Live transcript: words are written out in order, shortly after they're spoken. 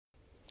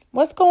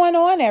What's going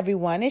on,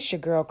 everyone? It's your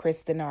girl,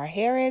 Kristen R.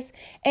 Harris,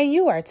 and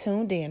you are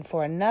tuned in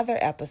for another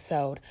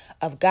episode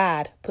of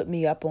God Put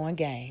Me Up on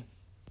Game.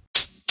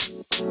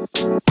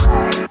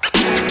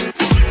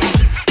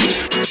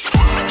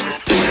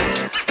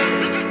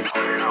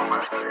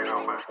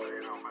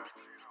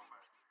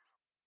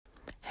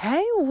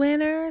 Hey,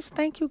 winners.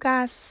 Thank you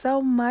guys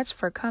so much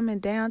for coming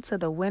down to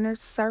the winner's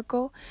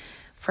circle,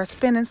 for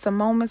spending some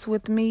moments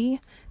with me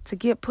to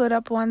get put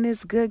up on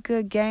this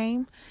good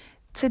game.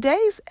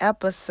 Today's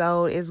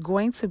episode is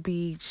going to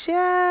be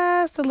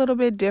just a little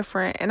bit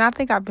different, and I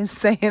think I've been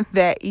saying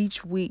that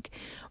each week,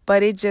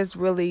 but it just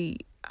really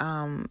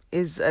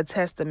is a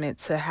testament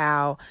to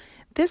how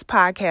this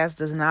podcast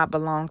does not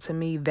belong to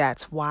me.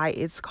 That's why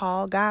it's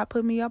called God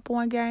Put Me Up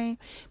on Game,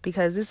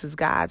 because this is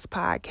God's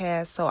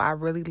podcast, so I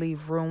really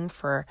leave room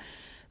for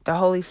the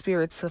Holy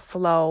Spirit to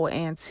flow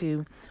and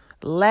to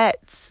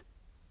let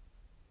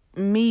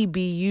me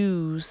be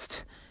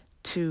used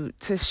to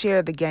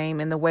share the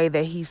game in the way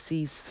that he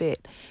sees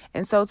fit.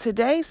 And so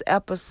today's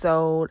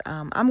episode,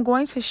 I'm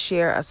going to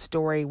share a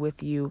story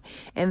with you.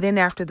 And then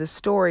after the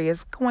story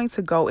is going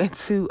to go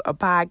into a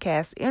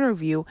podcast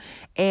interview,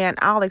 and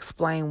I'll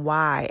explain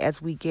why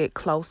as we get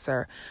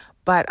closer.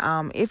 But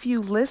if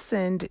you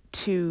listened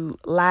to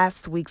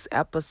last week's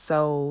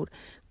episode,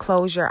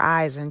 Close Your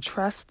Eyes and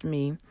Trust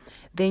Me,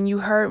 then you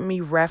heard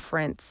me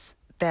reference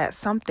that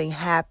something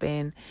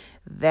happened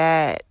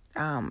that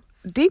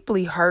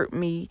deeply hurt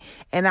me,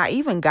 and I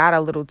even got a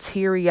little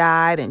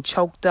teary-eyed and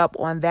choked up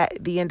on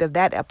the end of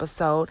that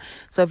episode.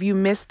 So if you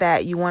missed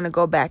that, you want to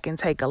go back and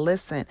take a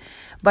listen.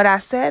 But I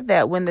said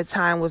that when the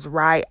time was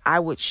right, I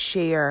would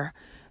share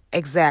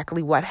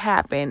exactly what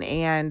happened,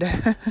 and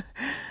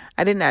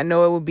I did not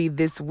know it would be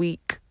this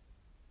week,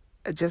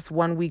 just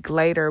 1 week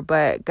later,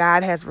 but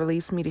God has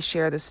released me to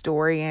share the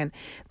story, and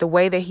the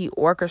way that he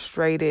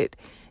orchestrated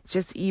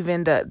just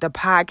even the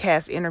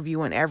podcast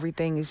interview and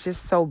everything is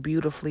just so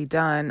beautifully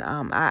done.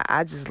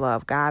 I just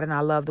love God, and I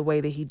love the way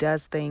that he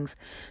does things.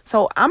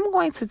 So I'm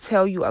going to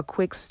tell you a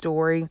quick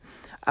story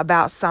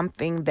about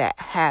something that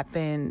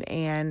happened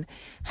and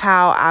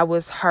how I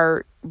was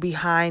hurt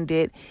behind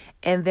it.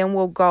 And then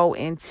we'll go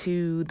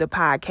into the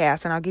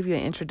podcast, and I'll give you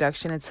an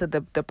introduction into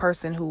the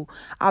person who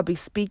I'll be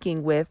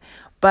speaking with.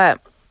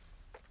 But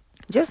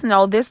just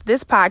know this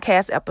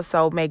podcast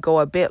episode may go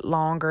a bit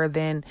longer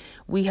than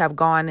we have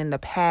gone in the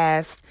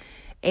past.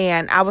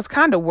 And I was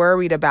kind of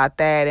worried about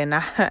that. And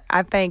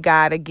I thank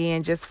God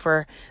again just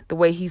for the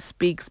way he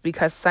speaks,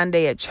 because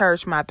Sunday at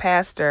church, my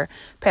Pastor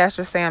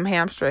Sam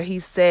Hamstra, he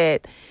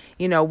said,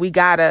 we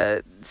got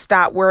to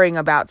stop worrying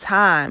about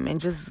time and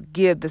just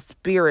give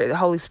the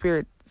Holy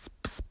Spirit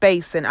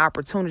space and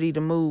opportunity to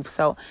move.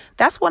 So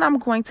that's what I'm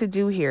going to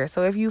do here.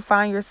 So if you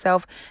find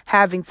yourself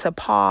having to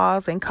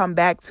pause and come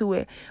back to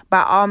it,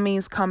 by all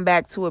means come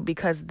back to it,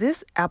 because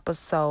this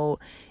episode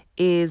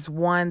is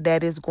one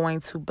that is going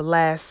to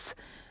bless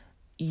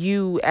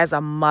you as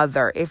a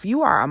mother. If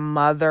you are a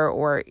mother,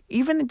 or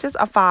even just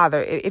a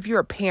father, if you're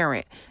a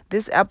parent,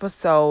 this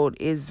episode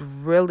is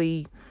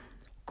really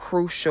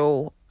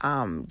crucial,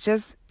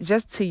 just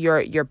to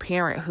your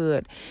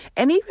parenthood.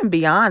 And even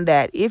beyond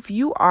that, if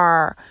you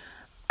are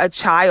a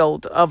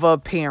child of a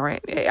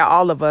parent,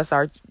 all of us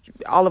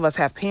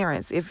have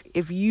parents.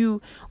 If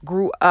you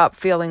grew up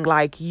feeling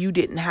like you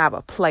didn't have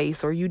a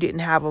place, or you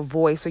didn't have a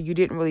voice, or you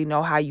didn't really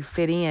know how you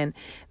fit in,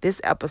 this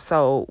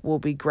episode will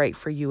be great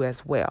for you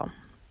as well.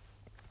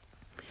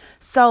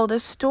 So the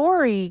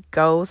story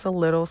goes a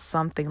little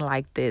something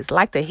like this,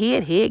 like the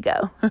here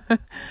go.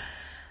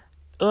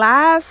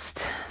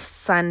 Last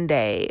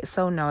Sunday,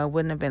 so no, it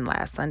wouldn't have been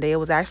last Sunday. It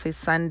was actually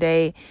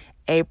Sunday,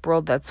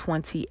 April the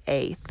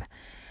 28th.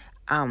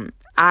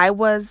 I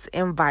was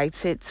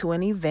invited to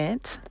an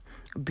event,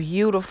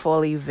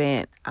 beautiful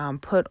event,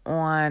 put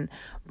on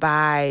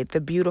by the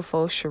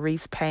beautiful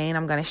Sharice Payne.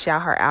 I'm going to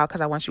shout her out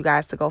because I want you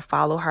guys to go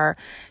follow her.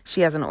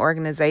 She has an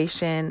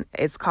organization.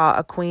 It's called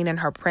A Queen and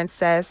Her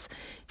Princess.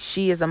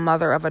 She is a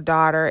mother of a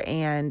daughter,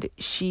 and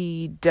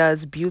she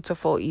does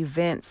beautiful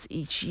events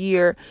each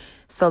year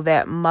so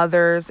that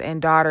mothers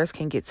and daughters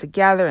can get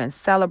together and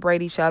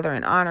celebrate each other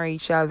and honor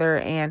each other,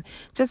 and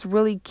just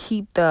really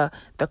keep the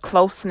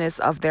closeness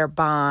of their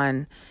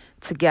bond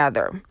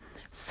together.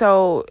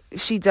 So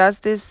she does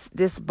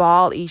this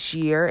ball each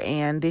year,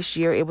 and this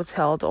year it was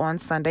held on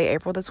Sunday,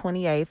 April the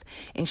 28th,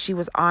 and she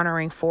was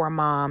honoring 4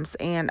 moms,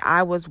 and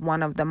I was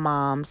one of the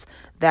moms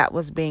that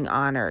was being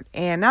honored.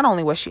 And not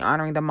only was she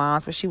honoring the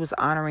moms, but she was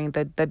honoring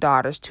the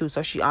daughters too.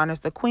 So she honors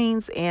the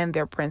queens and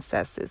their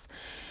princesses.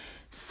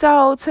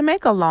 So to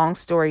make a long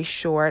story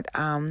short,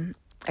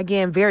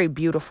 again, very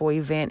beautiful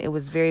event. It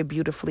was very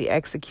beautifully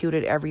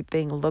executed.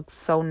 Everything looked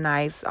so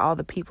nice. All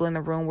the people in the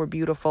room were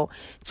beautiful.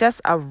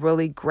 Just a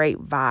really great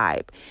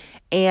vibe.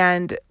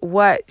 And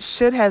what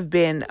should have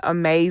been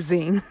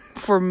amazing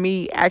for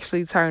me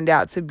actually turned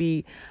out to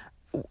be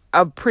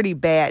a pretty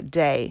bad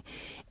day.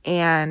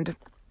 And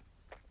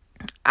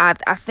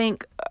I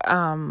think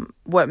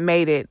what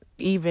made it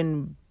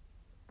even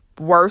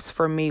worse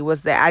for me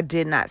was that I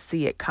did not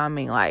see it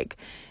coming. Like,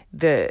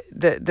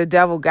 the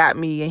devil got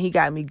me, and he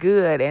got me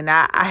good. And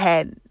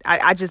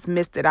I just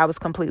missed it. I was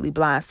completely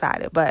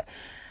blindsided. But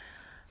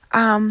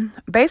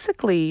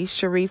basically,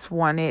 Sharice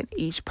wanted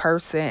each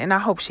person, and I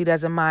hope she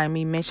doesn't mind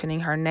me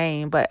mentioning her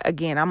name, but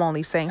again, I'm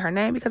only saying her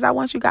name because I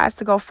want you guys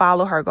to go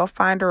follow her. Go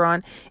find her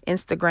on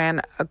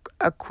Instagram,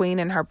 a Queen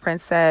and Her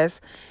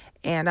Princess,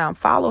 and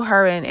follow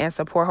her and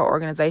support her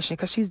organization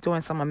because she's doing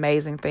some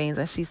amazing things,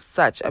 and she's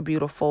such a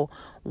beautiful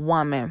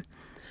woman.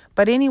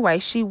 But anyway,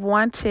 she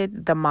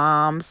wanted the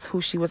moms who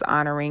she was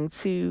honoring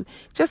to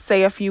just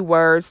say a few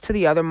words to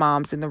the other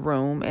moms in the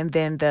room. And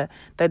then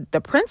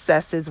the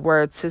princesses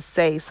were to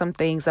say some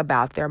things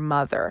about their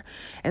mother.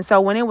 And so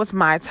when it was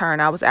my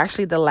turn, I was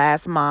actually the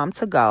last mom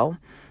to go.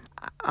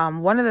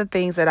 One of the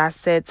things that I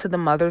said to the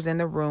mothers in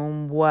the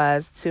room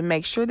was to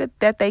make sure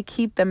that they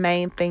keep the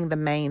main thing the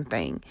main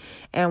thing.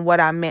 And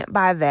what I meant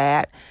by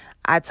that,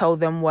 I told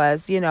them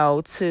was,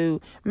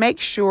 to make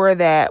sure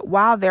that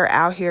while they're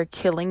out here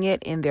killing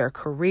it in their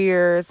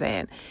careers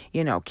and,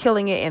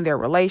 killing it in their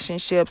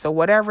relationships or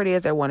whatever it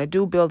is they want to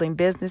do, building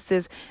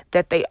businesses,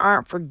 that they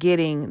aren't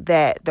forgetting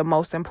that the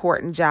most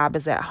important job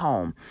is at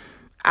home.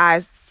 I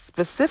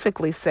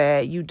specifically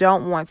said you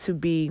don't want to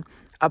be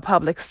a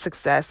public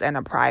success and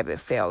a private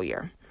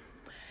failure.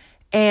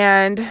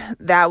 And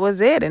that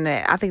was it. And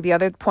I think the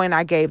other point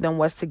I gave them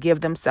was to give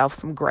themselves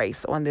some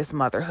grace on this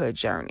motherhood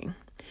journey.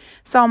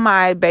 So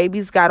my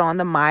babies got on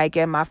the mic,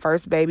 and my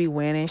first baby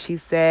went, and she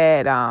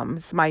said,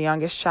 it's my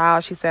youngest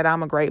child. She said,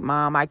 I'm a great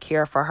mom. I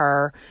care for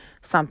her,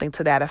 something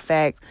to that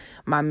effect.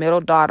 My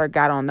middle daughter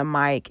got on the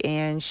mic,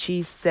 and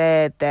she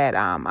said that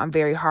I'm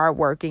very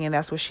hardworking, and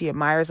that's what she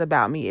admires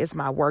about me is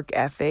my work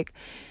ethic.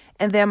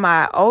 And then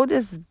my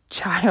oldest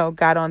child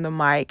got on the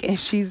mic, and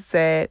she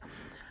said,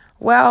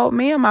 well,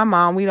 me and my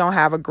mom, we don't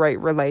have a great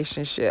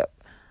relationship.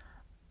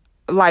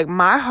 Like,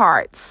 my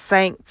heart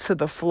sank to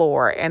the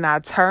floor, and I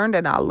turned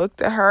and I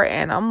looked at her,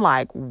 and I'm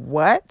like,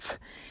 what?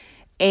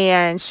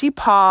 And she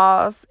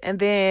paused, and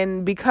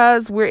then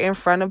because we're in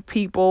front of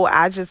people,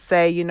 I just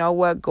say, you know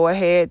what, go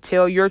ahead,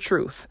 tell your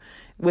truth,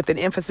 with an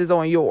emphasis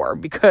on your,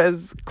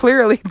 because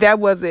clearly that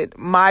wasn't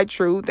my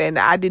truth, and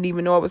I didn't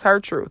even know it was her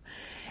truth.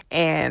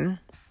 And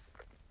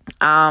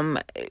I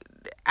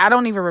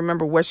don't even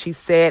remember what she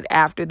said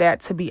after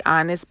that, to be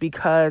honest,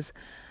 because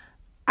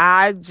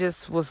I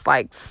just was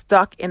like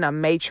stuck in a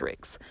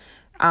matrix.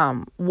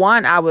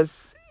 One, I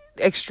was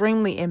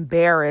extremely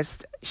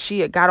embarrassed. She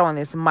had got on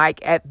this mic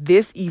at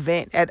this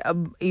event, at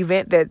an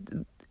event that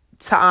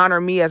to honor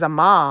me as a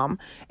mom.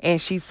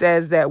 And she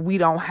says that we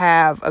don't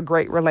have a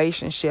great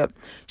relationship.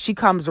 She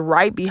comes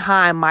right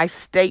behind my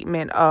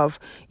statement of,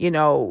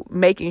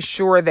 making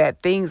sure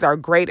that things are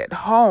great at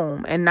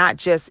home and not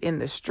just in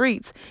the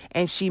streets.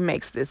 And she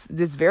makes this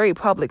very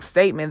public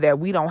statement that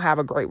we don't have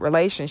a great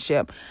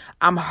relationship.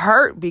 I'm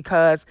hurt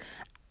because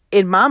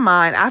in my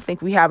mind, I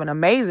think we have an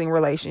amazing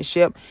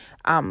relationship.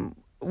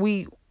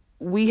 We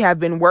have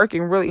been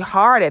working really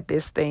hard at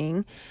this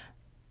thing.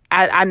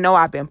 I know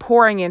I've been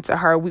pouring into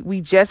her. We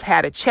just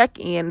had a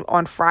check-in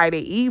on Friday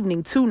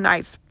evening, 2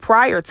 nights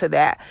prior to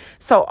that.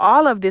 So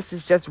all of this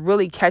is just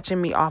really catching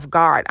me off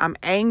guard. I'm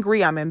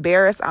angry. I'm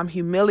embarrassed. I'm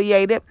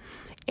humiliated.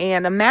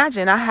 And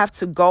imagine I have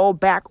to go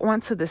back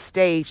onto the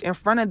stage in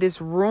front of this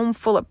room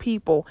full of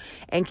people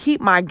and keep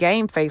my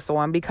game face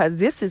on, because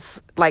this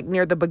is like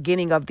near the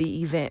beginning of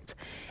the event.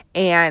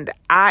 And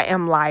I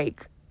am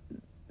like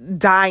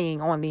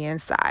dying on the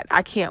inside.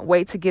 I can't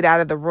wait to get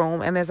out of the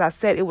room. And as I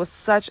said, it was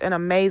such an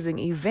amazing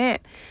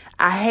event.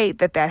 I hate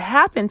that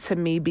happened to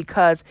me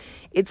because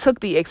it took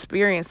the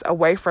experience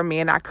away from me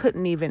and I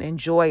couldn't even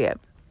enjoy it.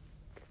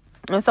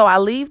 And so I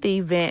leave the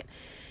event,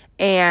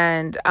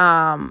 and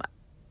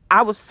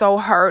I was so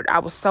hurt. I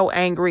was so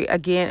angry,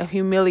 again,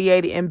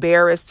 humiliated,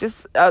 embarrassed,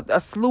 just a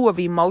slew of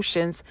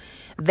emotions.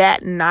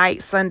 That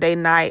night, Sunday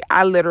night,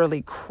 I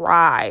literally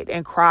cried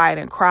and cried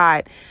and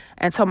cried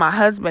until my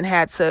husband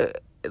had to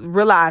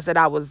realized that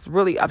I was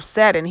really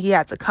upset, and he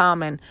had to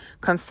come and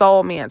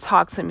console me and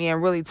talk to me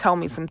and really tell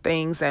me some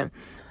things. And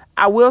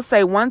I will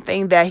say one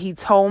thing that he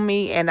told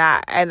me, and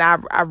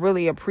I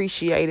really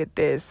appreciated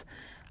this.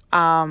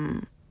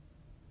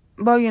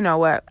 Well, you know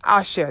what?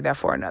 I'll share that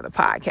for another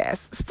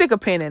podcast. Stick a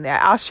pin in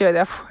that. I'll share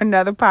that for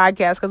another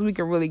podcast because we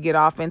can really get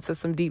off into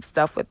some deep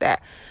stuff with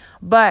that.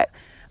 But,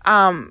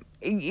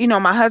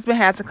 my husband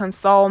had to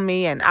console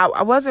me, and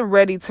I wasn't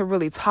ready to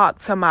really talk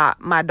to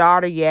my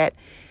daughter yet.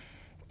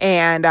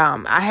 And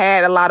I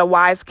had a lot of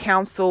wise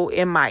counsel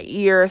in my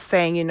ear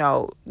saying,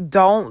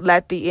 don't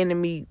let the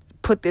enemy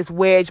put this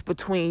wedge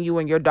between you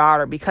and your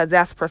daughter, because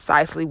that's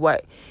precisely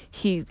what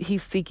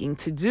he's seeking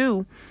to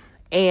do.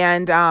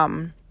 And,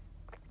 I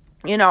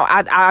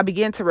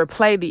began to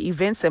replay the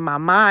events in my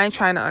mind,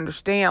 trying to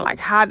understand, like,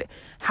 how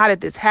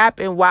did this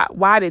happen?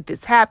 Why did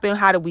this happen?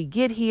 How did we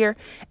get here?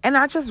 And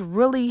I just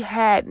really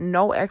had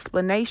no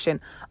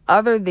explanation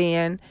other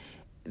than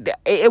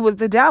it was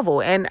the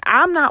devil. And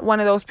I'm not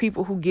one of those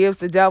people who gives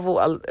the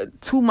devil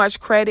too much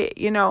credit,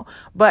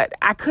 but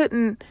I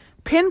couldn't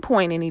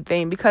pinpoint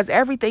anything because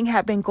everything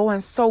had been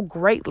going so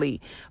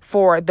greatly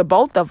for the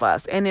both of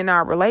us and in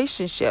our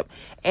relationship.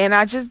 And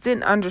I just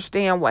didn't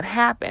understand what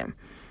happened.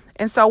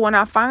 And so when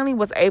I finally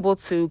was able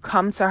to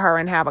come to her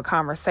and have a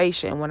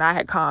conversation, when I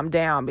had calmed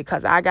down,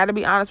 because I got to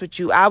be honest with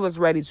you, I was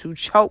ready to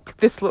choke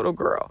this little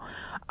girl.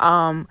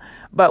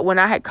 But when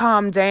I had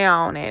calmed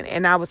down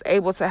and I was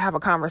able to have a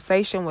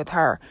conversation with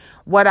her,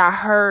 what I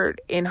heard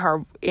in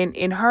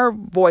her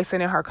voice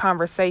and in her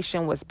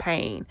conversation was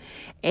pain.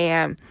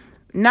 And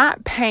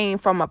not pain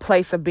from a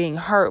place of being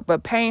hurt,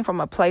 but pain from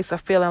a place of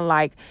feeling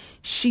like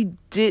she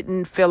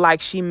didn't feel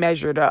like she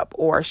measured up,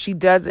 or she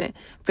doesn't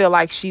feel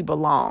like she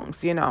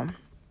belongs,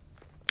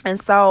 And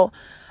so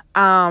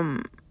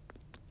I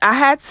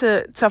had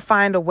to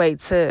find a way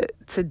to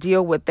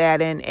deal with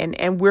that,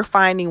 and we're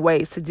finding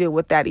ways to deal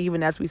with that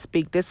even as we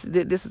speak. This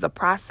is a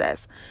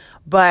process.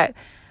 But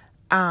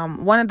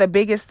one of the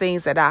biggest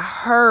things that I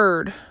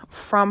heard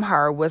from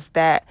her was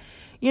that,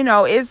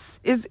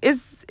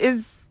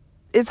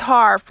 it's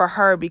hard for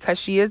her because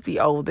she is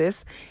the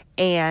oldest,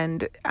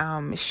 and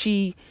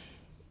she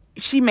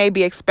may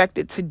be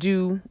expected to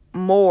do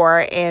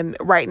more, and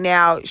right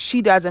now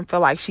she doesn't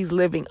feel like she's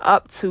living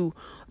up to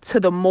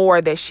the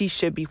more that she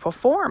should be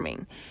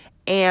performing.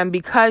 And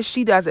because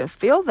she doesn't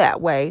feel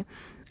that way,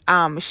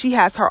 she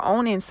has her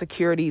own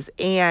insecurities,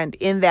 and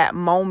in that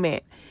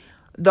moment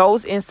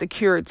those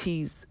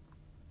insecurities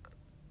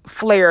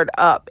flared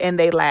up and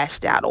they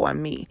lashed out on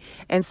me.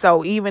 And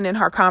so even in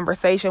her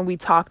conversation, we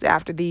talked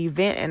after the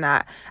event, and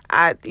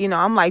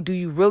I'm like, do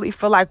you really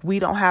feel like we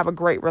don't have a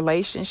great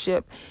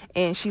relationship?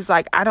 And she's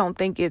like, I don't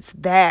think it's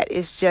that.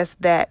 It's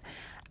just that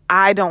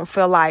I don't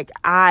feel like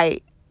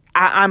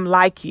I'm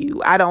like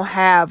you. I don't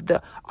have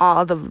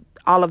all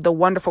of the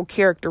wonderful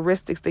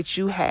characteristics that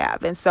you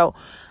have. And so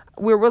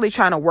we're really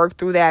trying to work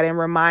through that and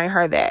remind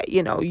her that,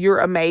 you're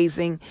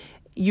amazing.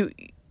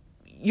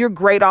 You're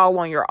great all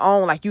on your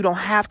own. Like, you don't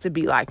have to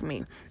be like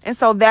me. And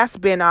so that's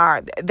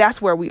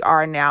where we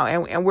are now.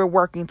 And we're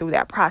working through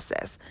that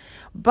process.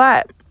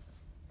 But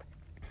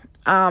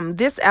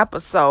this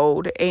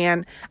episode,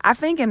 and I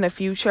think in the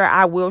future,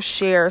 I will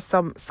share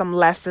some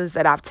lessons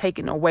that I've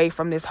taken away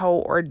from this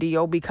whole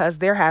ordeal, because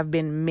there have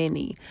been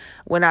many.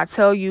 When I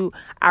tell you,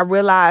 I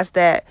realized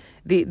that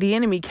the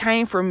enemy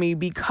came for me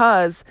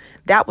because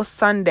that was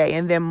Sunday,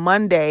 and then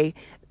Monday,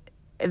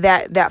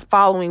 that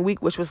following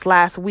week, which was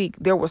last week,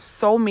 there were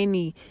so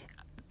many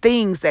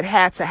things that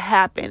had to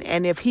happen.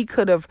 And if he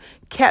could have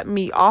kept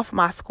me off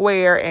my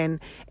square and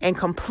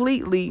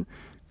completely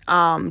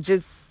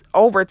just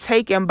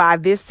overtaken by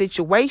this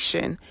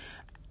situation,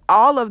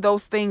 all of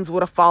those things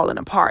would have fallen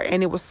apart.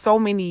 And it was so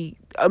many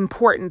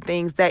important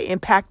things that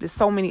impacted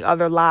so many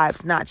other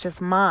lives, not just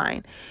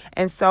mine.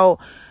 And so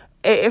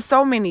it's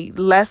so many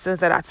lessons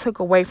that I took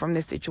away from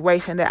this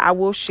situation that I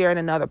will share in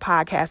another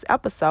podcast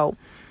episode.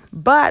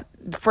 But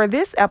for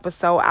this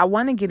episode, I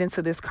want to get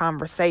into this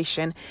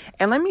conversation,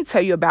 and let me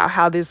tell you about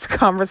how this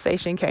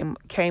conversation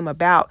came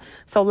about.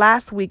 So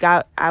last week,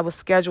 I was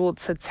scheduled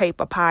to tape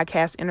a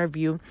podcast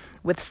interview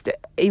with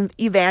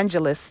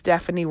evangelist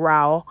Stephanie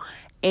Rowell,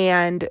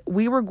 and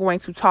we were going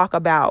to talk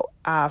about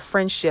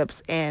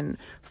friendships and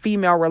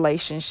female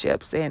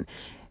relationships, and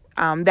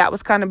that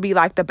was kind of be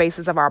like the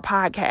basis of our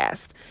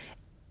podcast.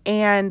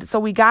 And so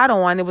we got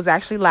on, it was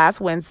actually last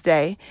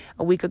Wednesday,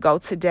 a week ago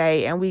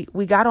today, and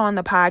we got on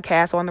the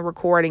podcast, on the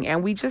recording,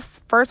 and we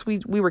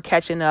were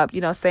catching up,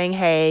 saying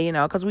hey,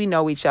 because we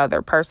know each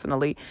other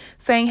personally,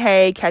 saying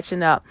hey,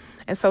 catching up.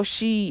 And so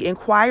she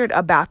inquired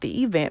about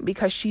the event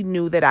because she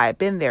knew that I had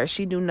been there.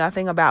 She knew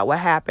nothing about what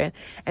happened.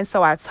 And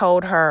so I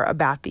told her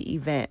about the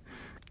event,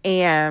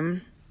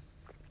 and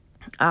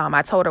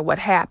I told her what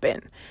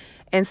happened.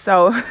 And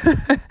so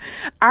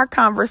our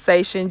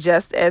conversation,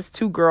 just as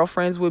two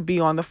girlfriends would be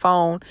on the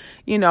phone,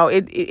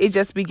 it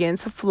just began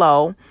to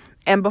flow.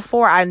 And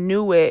before I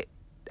knew it,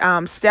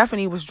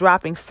 Stephanie was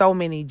dropping so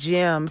many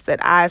gems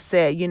that I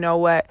said, you know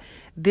what,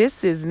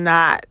 this is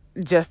not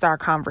just our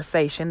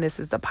conversation. This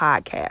is the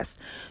podcast.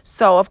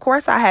 So, of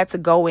course, I had to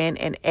go in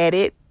and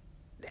edit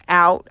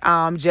out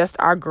just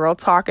our girl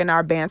talk and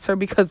our banter,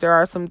 because there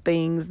are some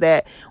things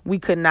that we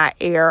could not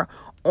air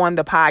on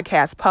the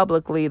podcast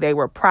publicly. They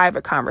were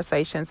private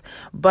conversations,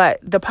 but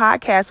the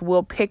podcast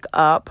will pick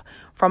up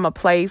from a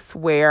place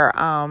where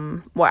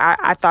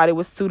I thought it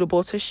was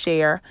suitable to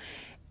share.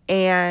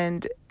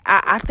 And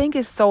I think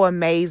it's so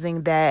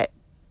amazing that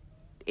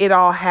it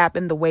all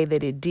happened the way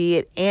that it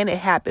did, and it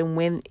happened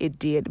when it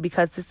did,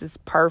 because this is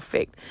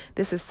perfect.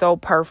 This is so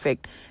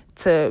perfect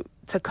to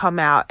come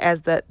out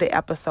as the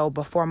episode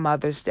before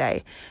Mother's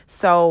Day.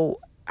 So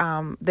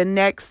the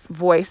next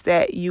voice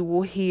that you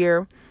will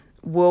hear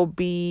will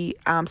be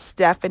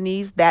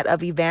Stephanie's, that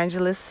of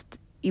evangelist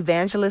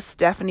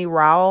Stephanie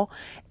Rowell,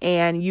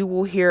 and you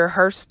will hear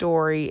her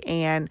story.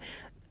 And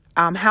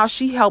how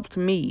she helped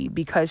me,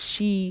 because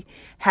she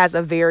has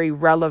a very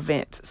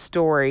relevant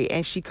story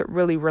and she could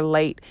really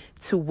relate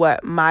to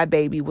what my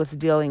baby was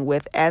dealing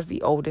with as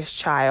the oldest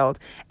child,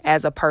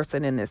 as a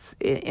person in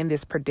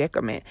this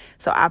predicament.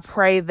 So I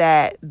pray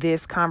that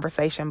this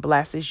conversation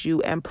blesses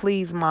you, and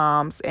please,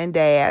 moms and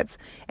dads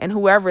and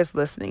whoever is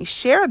listening,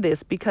 share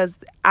this, because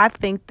I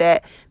think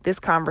that this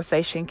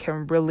conversation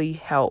can really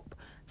help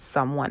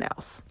someone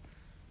else.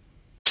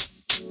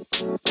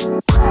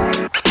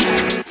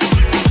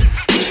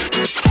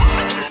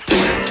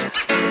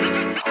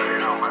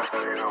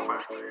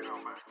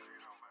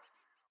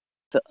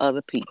 To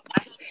other people.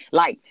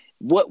 Like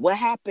what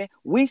happened?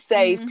 We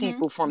save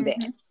people from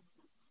that.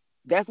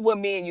 That's what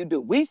me and you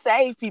do. We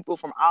save people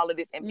from all of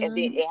this, and then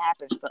it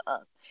happens to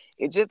us.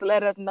 It just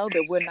let us know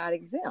that we're not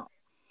exempt.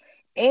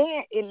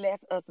 And it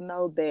lets us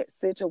know that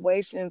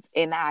situations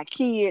in our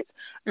kids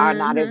are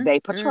not as they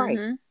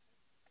portray.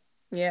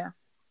 Yeah.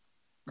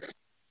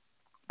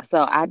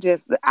 So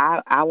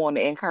I want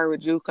to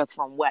encourage you, because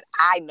from what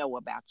I know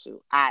about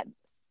you, I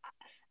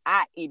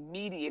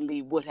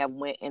immediately would have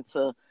went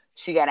into,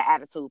 she got an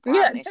attitude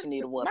problem and she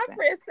need a whooping. My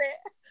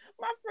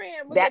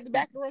friend was at the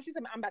back of the room. She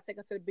said, I'm about to take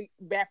her to the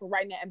bathroom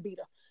right now and beat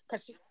her.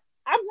 Because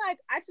I'm like,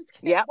 I just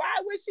can't. Yep.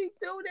 Why would she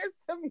do this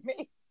to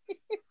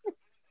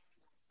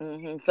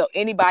me? So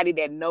anybody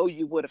that know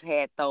you would have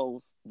had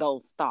those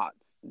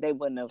thoughts. They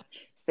wouldn't have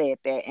said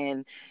that.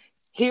 And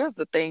here's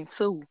the thing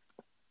too.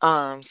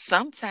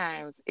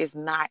 Sometimes it's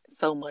not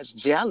so much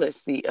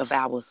jealousy of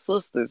our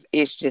sisters.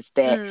 It's just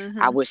that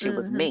I wish it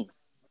was me.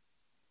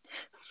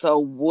 So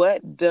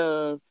what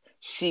does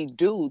she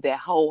do that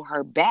hold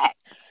her back?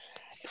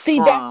 See,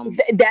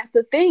 that's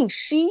the thing.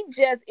 She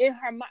just, in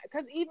her mind,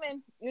 because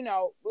even,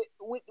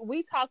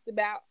 we talked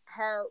about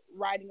her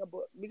writing a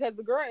book, because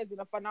the girl is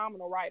a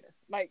phenomenal writer.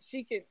 Like,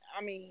 she can,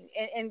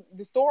 and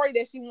the story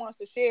that she wants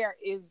to share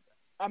is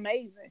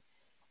amazing.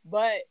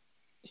 But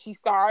she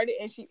started,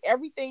 and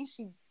everything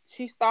she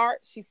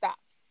starts, she stops.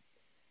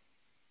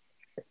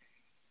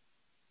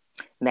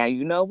 Now,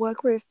 you know what,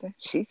 Kristen?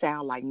 She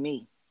sound like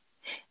me.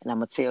 And I'm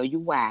going to tell you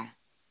why.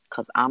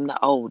 Because I'm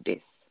the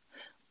oldest.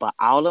 But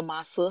all of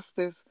my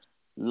sisters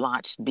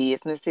launched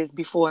businesses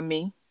before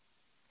me.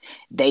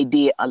 They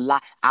did a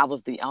lot. I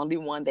was the only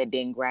one that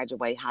didn't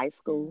graduate high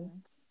school.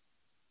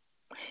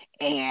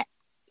 And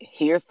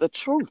here's the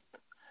truth.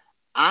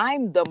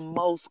 I'm the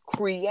most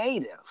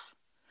creative,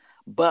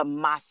 but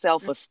my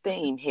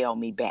self-esteem held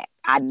me back.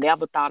 I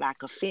never thought I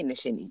could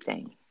finish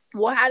anything.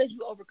 Well, how did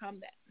you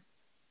overcome that?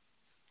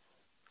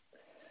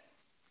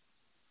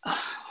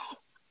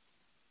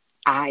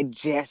 I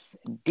just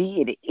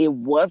did it. It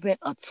wasn't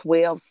a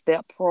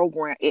 12-step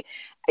program. It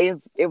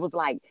was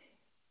like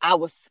I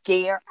was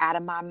scared out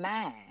of my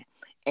mind.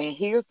 And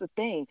here's the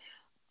thing.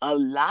 A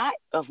lot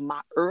of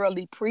my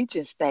early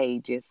preaching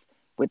stages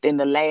within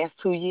the last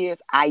 2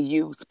 years, I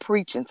used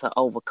preaching to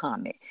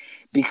overcome it,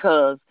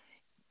 because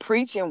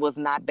preaching was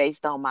not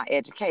based on my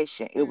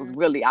education. It was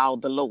really all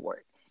the Lord.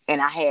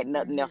 And I had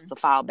nothing else to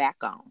fall back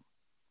on.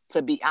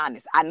 To be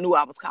honest, I knew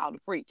I was called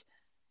to preach.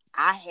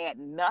 I had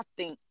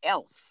nothing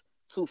else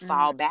to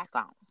fall back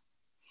on,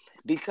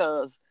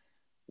 because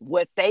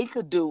what they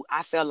could do,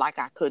 I felt like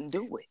I couldn't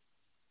do it.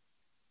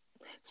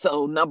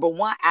 So number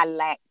one, I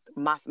lacked,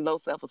 my low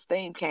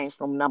self-esteem came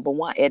from, number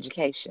one,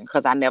 education,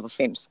 because I never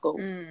finished school.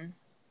 And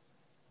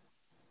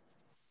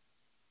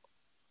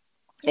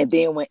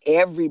then when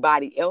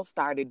everybody else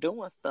started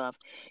doing stuff,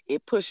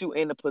 it puts you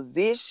in a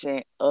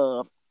position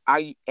of,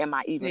 am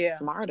I even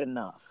smart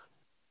enough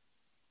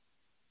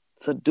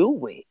to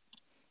do it?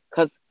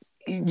 Because,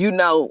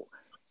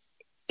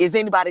 is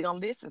anybody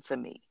going to listen to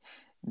me?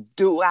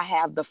 Do I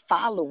have the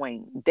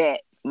following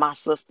that my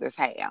sisters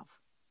have?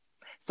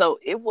 So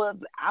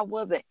I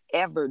wasn't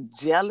ever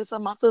jealous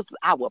of my sisters.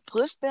 I would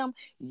push them,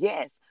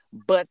 yes.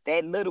 But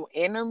that little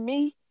inner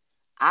me,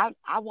 I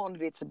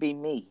wanted it to be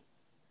me.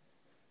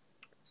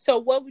 So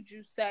what would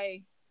you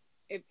say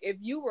if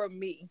you were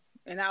me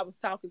and I was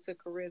talking to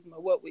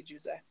Charisma? What would you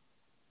say?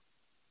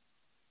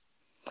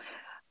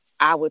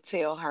 I would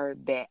tell her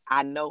that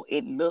I know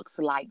it looks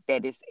like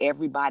that it's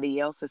everybody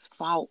else's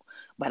fault,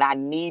 but I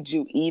need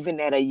you, even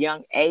at a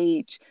young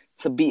age,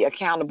 to be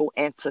accountable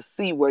and to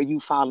see where you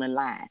fall in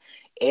line.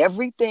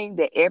 Everything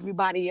that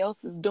everybody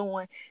else is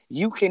doing,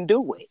 you can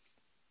do it.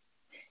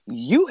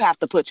 You have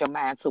to put your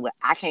mind to it.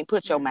 I can't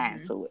put your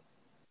mind to it.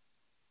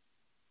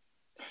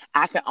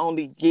 I can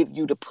only give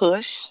you the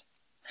push.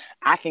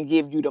 I can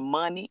give you the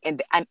money. And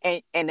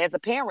as a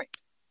parent,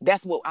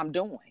 that's what I'm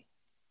doing.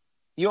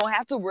 You don't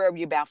have to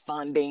worry about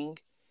funding.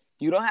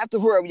 You don't have to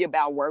worry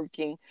about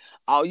working.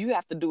 All you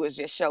have to do is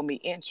just show me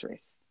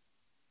interest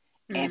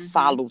and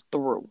follow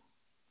through.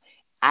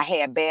 I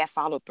had bad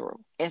follow through.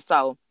 And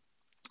so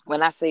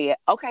when I said,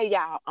 okay,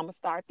 y'all, I'm going to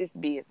start this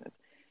business,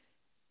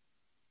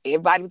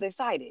 everybody was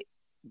excited,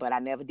 but I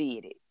never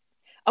did it.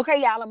 Okay,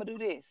 y'all, I'm going to do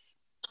this.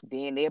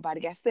 Then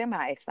everybody got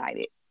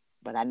semi-excited,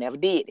 but I never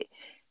did it.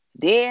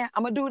 Then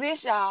I'm going to do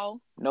this,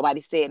 y'all.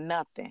 Nobody said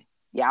nothing.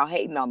 Y'all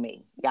hating on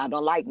me. Y'all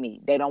don't like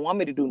me. They don't want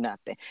me to do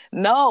nothing.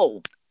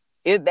 No,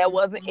 that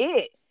wasn't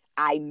it.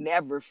 I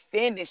never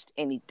finished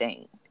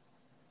anything.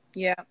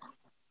 Yeah.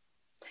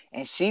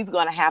 And she's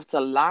going to have to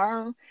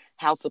learn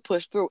how to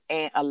push through.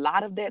 And a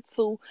lot of that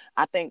too,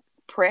 I think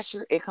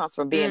pressure, it comes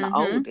from being the Mm-hmm.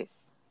 oldest.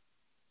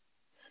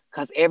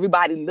 Because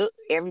everybody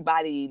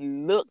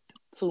looked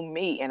to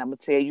me. And I'm going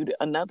to tell you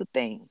another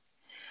thing.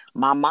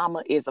 My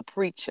mama is a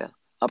preacher,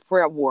 a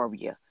prayer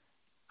warrior.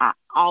 I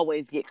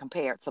always get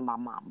compared to my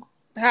mama.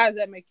 How does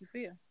that make you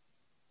feel?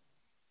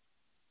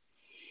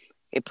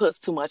 It puts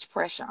too much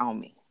pressure on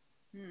me.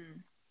 Hmm.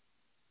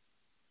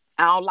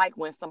 I don't like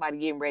when somebody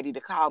getting ready to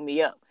call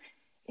me up.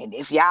 And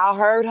if y'all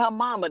heard her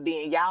mama,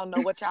 then y'all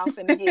know what y'all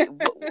finna get.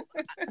 But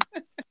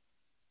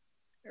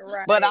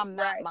Right, I'm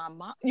not right. my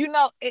mom. You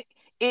know,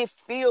 it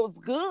feels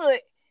good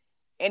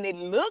and it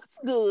looks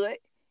good.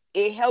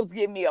 It helps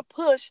give me a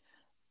push.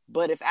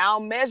 But if I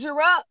don't measure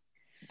up,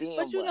 then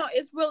But what?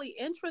 it's really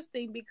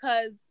interesting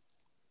because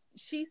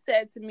she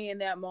said to me in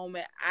that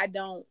moment, I'm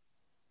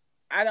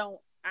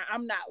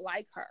not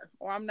like her,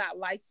 or I'm not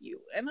like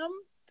you.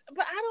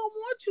 But I don't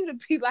want you to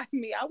be like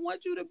me. I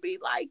want you to be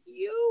like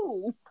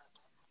you.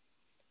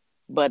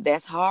 But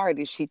that's hard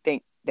if she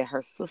think that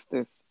her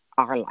sisters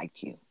are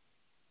like you.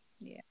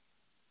 Yeah.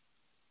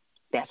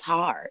 That's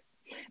hard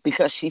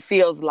because she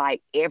feels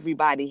like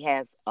everybody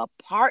has a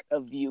part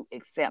of you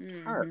except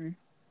her. Mm-hmm.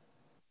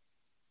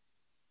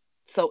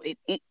 So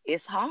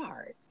it's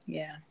hard.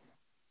 Yeah.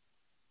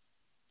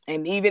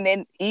 And even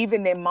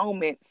in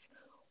moments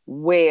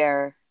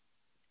where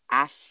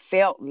I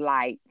felt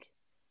like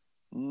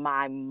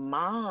my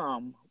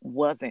mom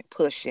wasn't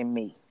pushing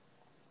me,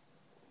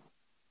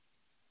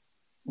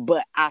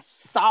 but I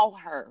saw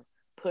her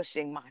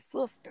pushing my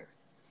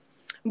sisters.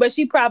 But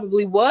she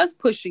probably was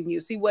pushing you.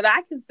 See, what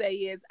I can say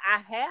is I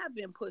have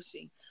been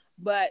pushing,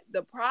 but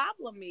the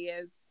problem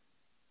is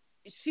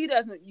she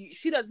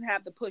doesn't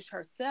have to push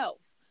herself.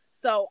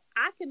 So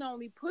I can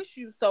only push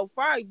you so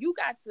far. You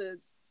got to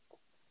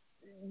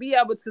be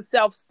able to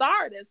self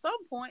start at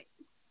some point.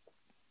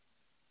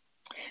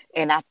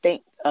 And I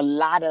think a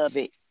lot of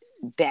it,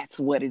 that's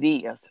what it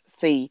is.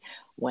 See,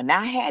 when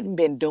I hadn't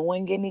been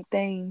doing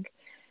anything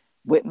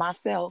with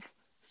myself,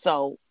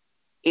 so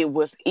it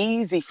was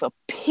easy for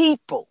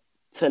people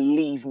to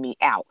leave me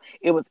out.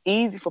 It was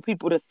easy for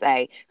people to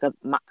say, because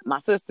my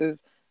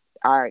sisters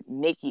are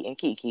Nikki and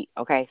Kiki,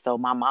 okay? So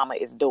my mama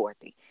is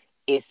Dorothy.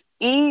 It's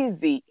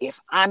easy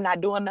if I'm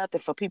not doing nothing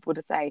for people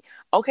to say,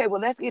 okay,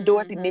 well, let's get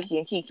Dorothy, Mm-hmm. Nikki,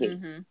 and Kiki.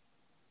 Mm-hmm.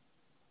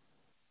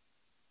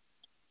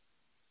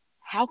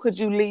 How could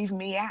you leave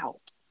me out?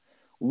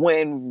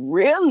 When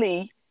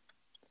really,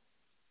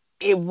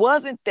 it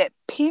wasn't that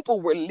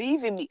people were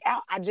leaving me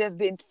out. I just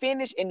didn't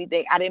finish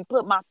anything. I didn't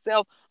put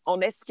myself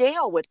on that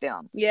scale with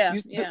them. Yeah,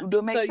 Do, yeah. do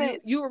it So make you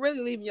sense? were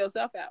really leaving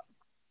yourself out.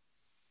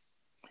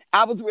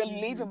 I was really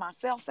Mm-hmm. leaving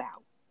myself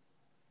out.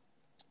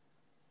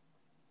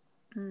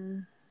 Mm-hmm.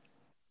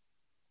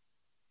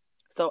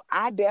 So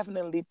I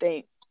definitely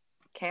think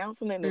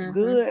counseling is Mm-hmm.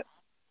 good,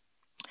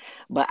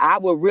 but I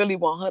would really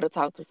want her to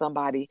talk to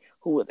somebody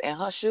who was in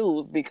her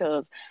shoes,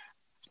 because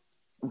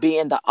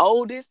being the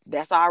oldest,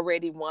 that's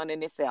already one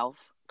in itself.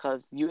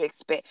 Because you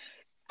expect,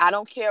 I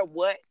don't care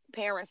what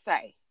parents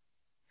say,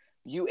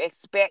 you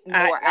expect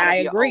I more out I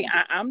of your agree.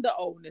 oldest. I'm the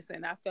oldest,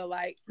 and I feel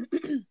like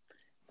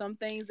some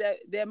things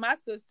that my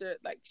sister,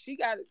 like, she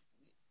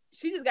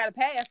just got a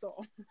pass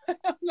on.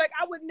 Like,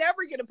 I would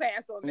never get a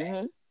pass on that.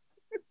 Mm-hmm.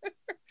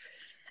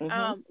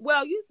 Mm-hmm.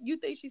 Well, you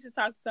think she should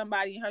talk to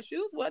somebody in her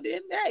shoes? Well,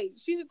 then, hey,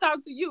 she should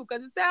talk to you,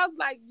 because it sounds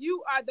like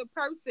you are the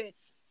person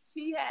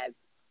she has.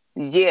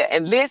 Yeah,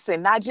 and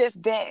listen, not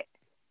just that.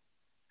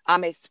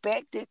 I'm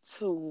expected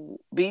to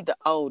be the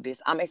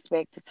oldest. I'm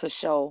expected to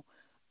show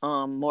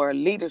more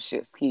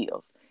leadership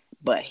skills.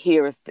 But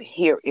here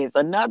is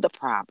another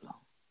problem.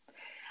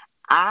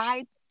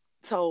 I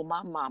told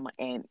my mama,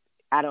 and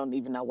I don't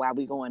even know why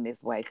we going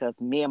this way, because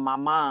me and my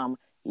mom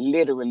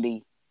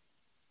literally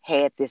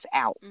had this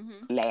out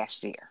Mm-hmm.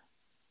 last year.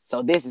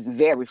 So this is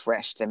very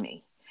fresh to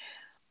me.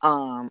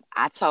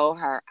 I told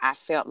her I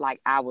felt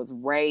like I was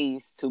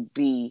raised to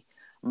be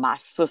my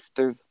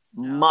sister's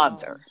Oh.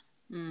 mother.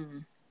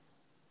 Mm.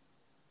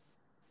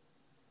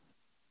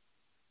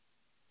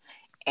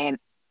 And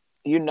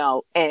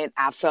and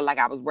I felt like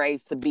I was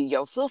raised to be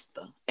your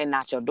sister and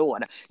not your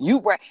daughter. You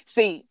were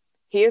see,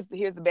 here's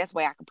the best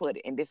way I could put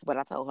it, and this is what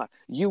I told her.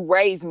 You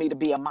raised me to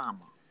be a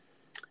mama.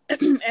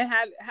 And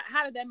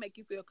how did that make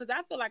you feel? Because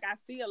I feel like I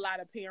see a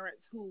lot of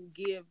parents who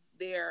give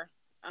their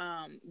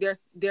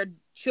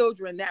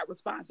children that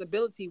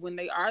responsibility when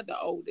they are the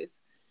oldest.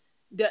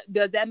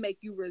 Does that make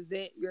you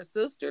resent your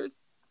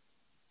sisters?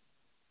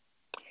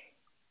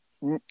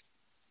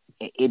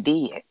 It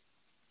did.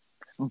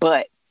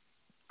 But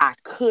I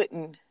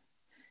couldn't,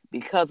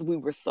 because we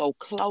were so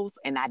close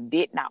and I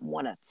did not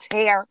want to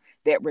tear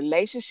that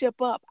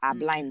relationship up. I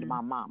blamed Mm-hmm.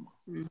 my mama.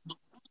 Mm-hmm.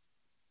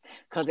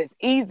 Because it's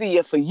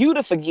easier for you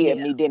to forgive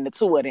Yeah, me than the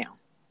two of them.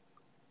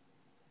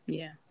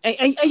 yeah.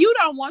 And you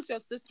don't want your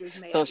sisters So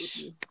mad with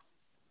you.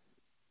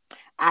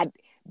 I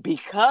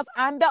because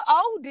I'm the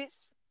oldest,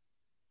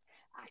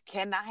 I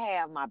cannot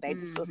have my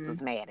baby Mm-hmm.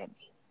 sisters mad at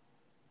me.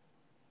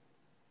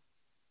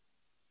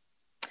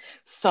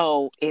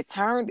 So it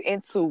turned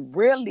into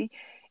really,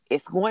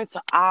 it's going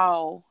to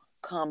all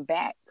come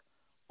back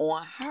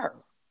on her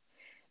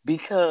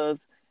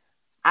because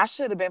I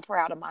should have been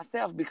proud of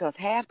myself because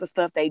half the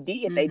stuff they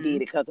did it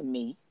because of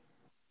me.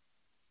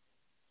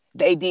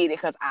 They did it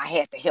because I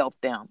had to help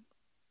them.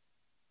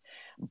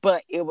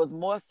 But it was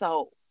more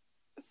so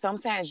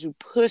sometimes you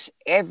push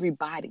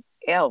everybody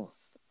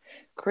else,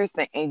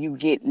 Kristen, and you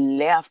get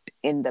left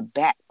in the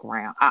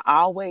background. I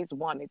always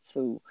wanted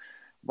to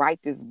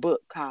write this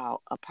book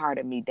called A Part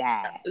of Me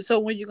Died. So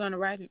when you gonna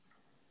write it?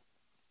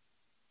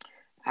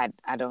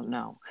 I don't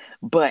know.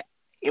 But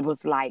it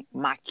was like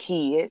my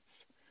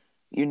kids,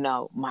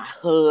 my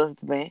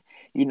husband,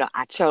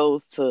 I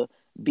chose to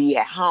be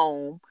at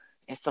home.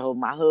 And so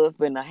my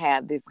husband will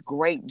have this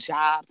great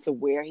job to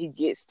where he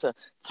gets to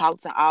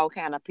talk to all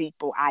kind of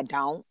people. I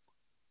don't.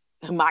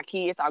 My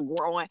kids are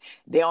growing.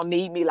 They don't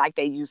need me like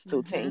they used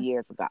to 10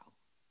 years ago.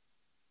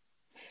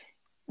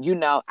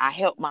 I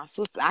helped my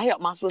sister. I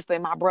helped my sister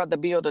and my brother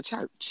build a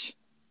church.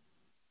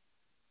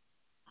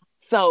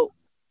 So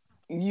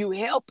you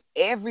help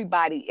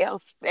everybody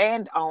else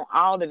stand on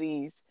all of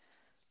these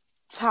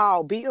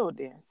tall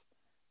buildings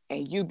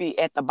and you be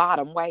at the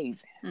bottom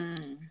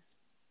waving.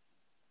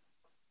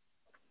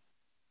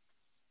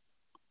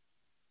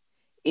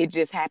 It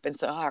just happened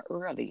to her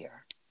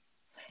earlier.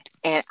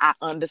 And I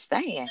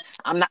understand.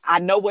 I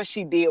know what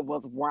she did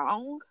was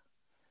wrong,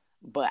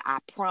 but I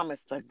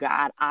promise to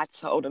God, I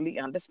totally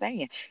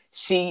understand.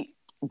 She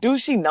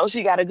know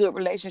she got a good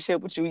relationship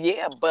with you?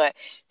 Yeah, but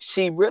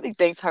she really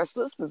thinks her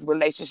sister's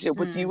relationship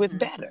with you is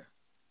better.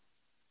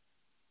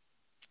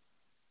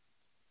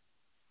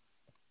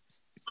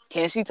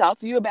 Can she talk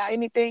to you about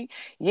anything?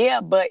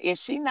 Yeah, but if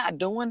she not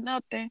doing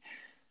nothing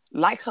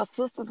like her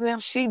sisters and them,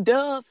 she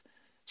does.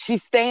 She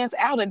stands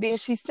out and then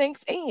she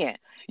sinks in.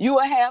 You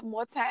will have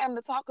more time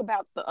to talk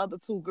about the other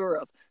two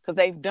girls because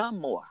they've done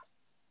more.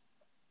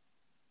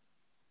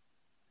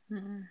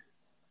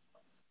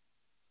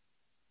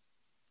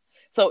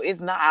 So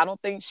it's not, I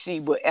don't think she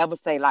would ever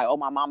say like, oh,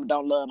 my mama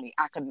don't love me.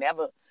 I could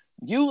never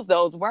use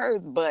those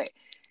words, but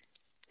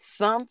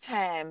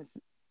sometimes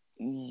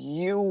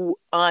you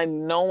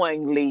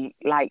unknowingly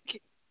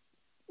like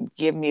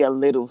give me a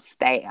little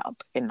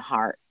stab in the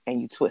heart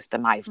and you twist the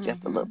knife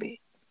just a little bit.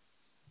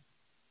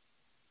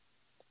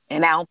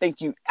 And I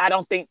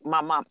don't think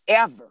my mom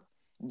ever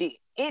did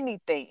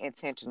anything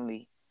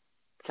intentionally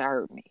to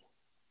hurt me.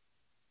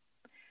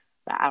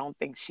 But I don't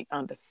think she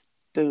understood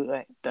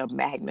the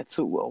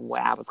magnitude of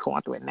what I was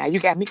going through. And now you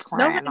got me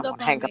crying. I'm going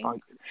to hang up on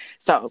you.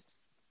 So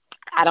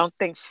I don't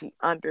think she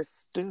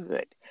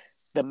understood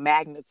the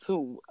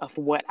magnitude of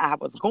what I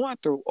was going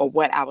through or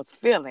what I was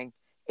feeling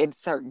in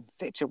certain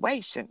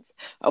situations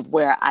of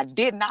where I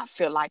did not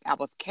feel like I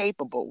was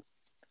capable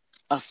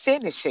of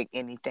finishing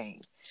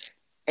anything.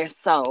 And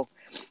so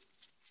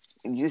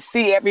you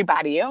see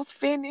everybody else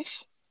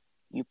finish,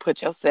 you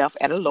put yourself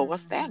at a lower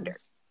standard.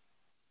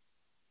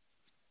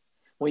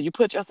 When you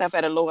put yourself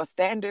at a lower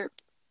standard,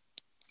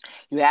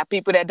 you have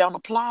people that don't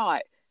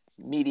applaud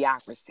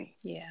mediocrity.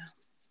 Yeah.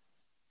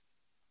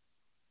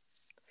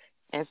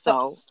 And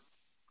so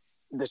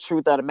the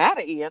truth of the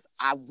matter is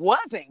I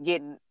wasn't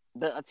getting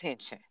the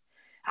attention.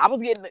 I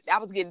was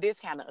getting this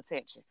kind of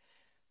attention.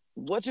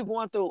 What you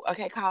going through?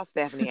 Okay, call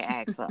Stephanie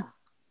and ask her.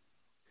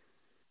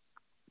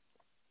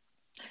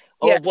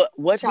 Or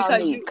what y'all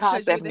need? Call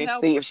Stephanie to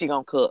see if she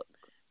gonna cook.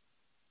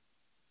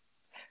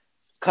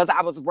 Because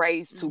I was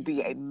raised to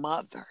be a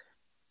mother.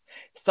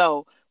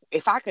 So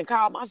if I can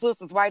call my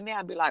sisters right now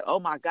and be like, oh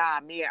my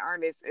God, me and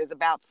Ernest is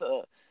about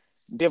to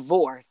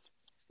divorce.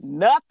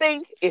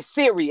 Nothing is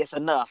serious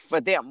enough for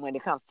them when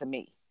it comes to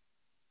me.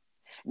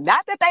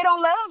 Not that they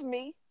don't love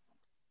me,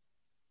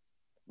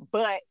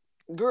 but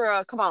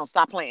girl, come on,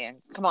 stop playing.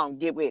 Come on,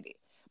 get with it.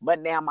 But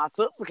now my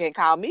sister can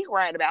call me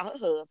crying about her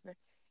husband,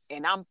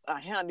 and I'm,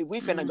 honey,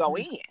 we finna go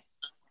in.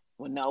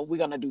 Well, no, we're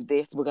gonna do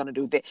this. We're gonna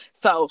do that.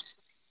 So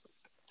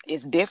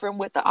it's different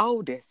with the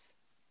oldest.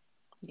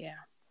 Yeah.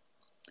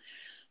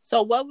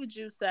 So what would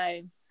you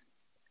say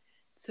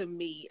to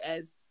me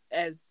as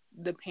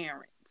the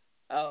parents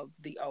of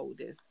the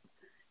oldest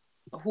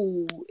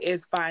who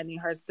is finding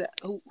herself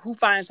who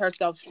finds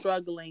herself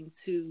struggling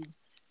to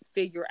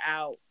figure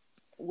out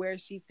where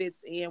she fits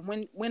in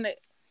when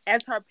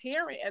as her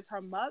parent, as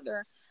her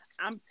mother,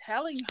 I'm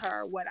telling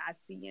her what I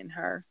see in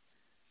her.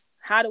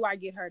 How do I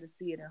get her to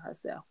see it in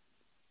herself?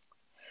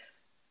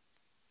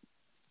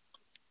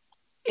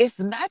 It's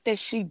not that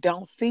she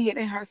don't see it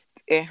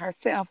in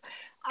herself.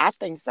 I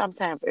think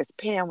sometimes as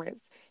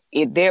parents,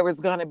 if there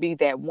is going to be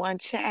that one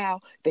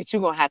child that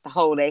you're going to have to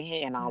hold their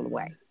hand all the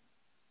way.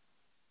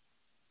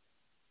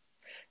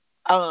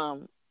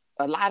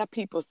 A lot of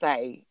people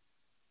say,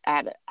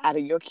 out of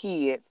your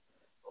kids,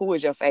 who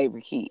is your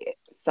favorite kid?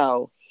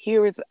 So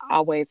here is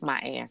always my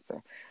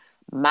answer.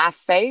 My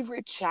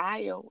favorite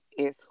child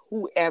is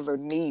whoever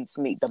needs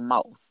me the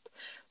most.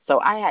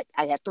 So I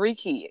got 3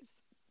 kids.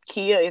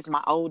 Kia is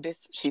my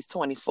oldest. She's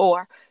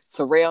 24.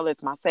 Terrell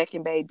is my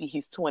second baby.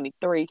 He's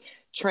 23.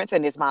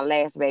 Trenton is my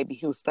last baby,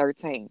 who's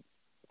 13.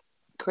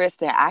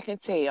 Kristen, I can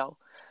tell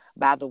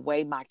by the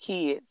way my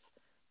kids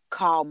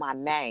call my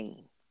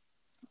name,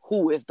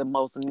 who is the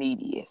most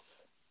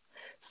neediest.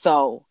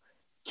 So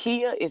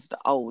Kia is the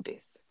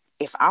oldest.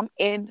 If I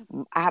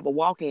have a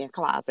walk-in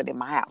closet in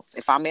my house.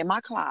 If I'm in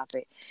my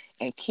closet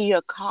and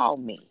Kia call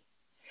me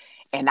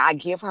and I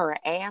give her an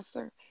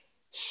answer,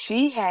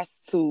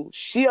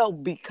 she'll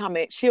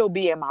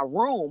be in my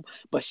room,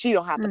 but she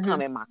don't have to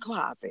come in my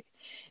closet.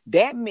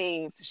 That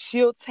means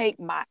she'll take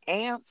my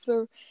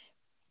answer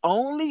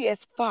only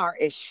as far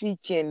as she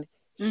can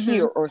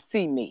hear or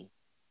see me,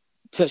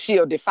 till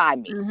she'll defy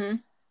me.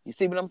 You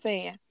see what I'm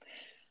saying?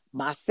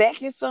 My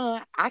second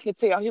son, I can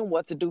tell him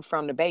what to do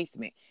from the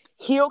basement.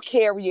 He'll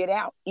carry it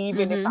out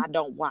even if I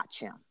don't watch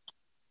him.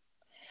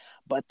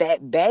 But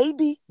that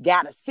baby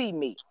gotta see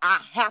me. I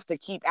have to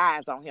keep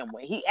eyes on him.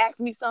 When he asks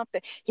me something,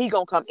 he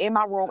gonna come in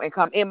my room and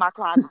come in my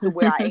closet to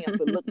where I am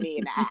to look me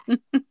in the eye.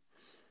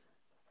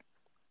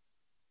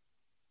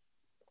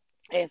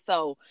 And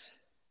so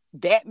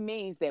that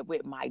means that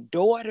with my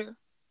daughter,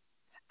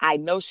 I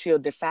know she'll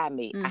defy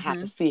me. I have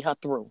to see her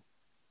through.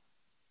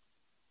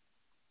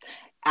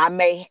 I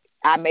may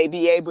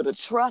be able to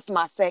trust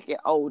my second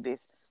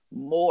oldest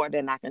more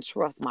than I can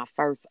trust my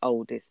first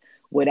oldest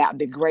without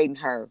degrading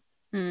her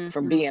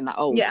from being the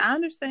oldest. Yeah, I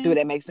understand. Do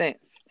that make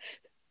sense?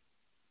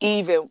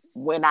 Even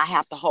when I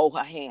have to hold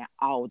her hand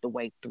all the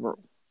way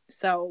through.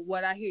 So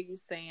what I hear you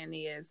saying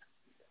is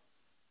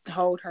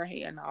hold her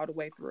hand all the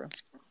way through.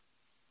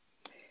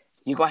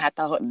 You're going to have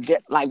to,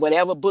 like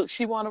whatever book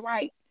she want to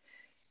write,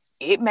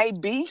 it may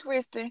be,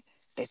 Kristen,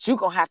 that you're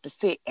going to have to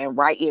sit and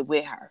write it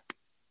with her.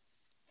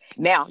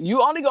 Now,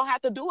 you only going to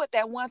have to do it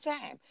that one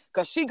time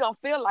because she going to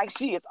feel like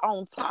she is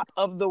on top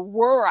of the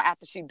world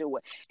after she do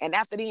it. And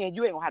after the end,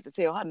 you ain't going to have to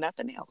tell her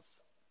nothing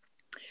else.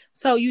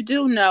 So you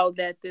do know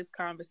that this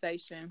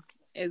conversation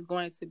is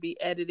going to be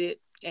edited,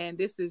 and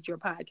this is your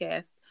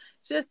podcast,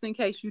 just in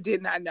case you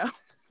did not know.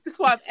 That's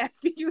why I'm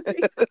asking you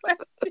these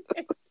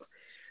questions.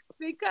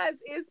 Because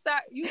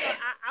I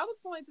was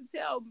going to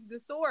tell the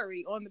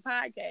story on the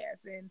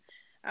podcast, and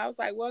I was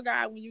like, well,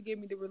 God, when you give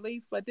me the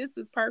release, but this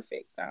is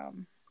perfect.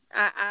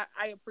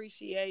 I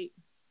appreciate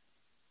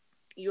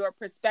your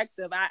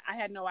perspective. I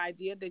had no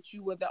idea that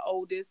you were the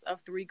oldest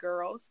of three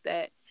girls,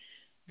 that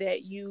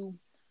you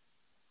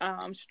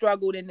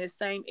struggled in this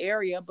same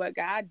area, but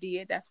God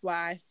did. That's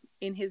why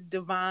in his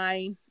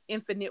divine,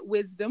 infinite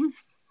wisdom,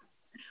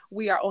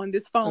 we are on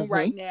this phone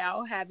right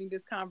now having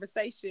this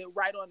conversation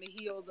right on the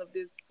heels of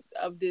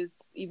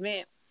this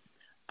event.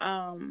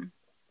 I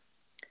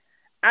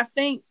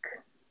think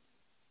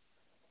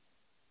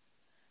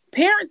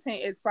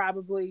parenting is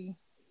probably,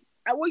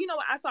 well, you know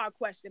what? I saw a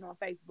question on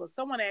Facebook.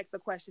 Someone asked a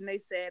question. They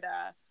said,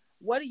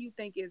 what do you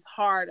think is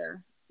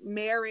harder,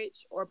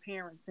 marriage or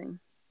parenting?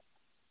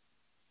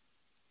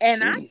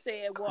 And I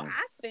said, well,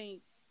 I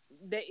think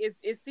that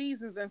it's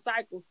seasons and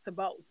cycles to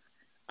both.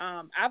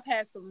 I've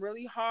had some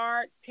really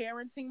hard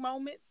parenting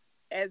moments,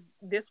 as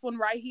this one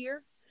right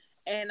here,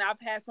 and I've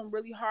had some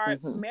really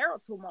hard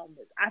marital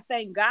moments. I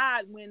thank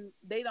God when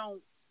they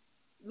don't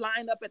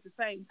line up at the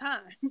same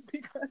time,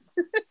 because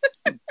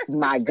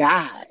my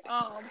God,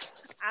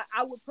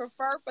 I would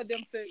prefer for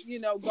them to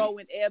go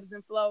in ebbs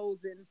and flows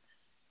and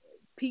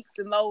peaks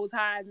and lows,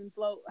 highs and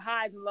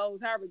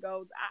lows, however it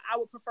goes. I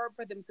would prefer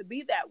for them to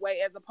be that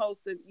way as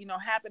opposed to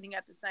happening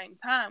at the same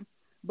time.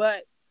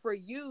 But for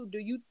you, do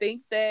you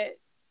think that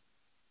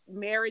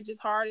marriage is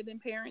harder than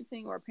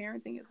parenting, or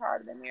parenting is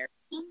harder than marriage?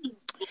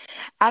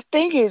 I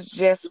think it's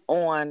just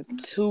on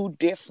two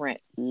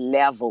different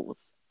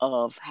levels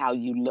of how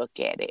you look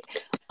at it.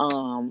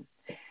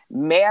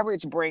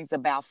 Marriage brings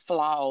about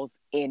flaws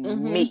in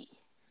me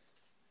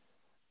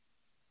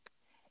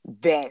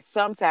that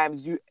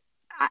sometimes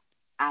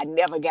I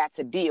never got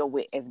to deal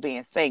with as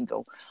being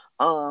single.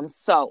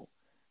 So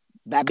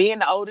by being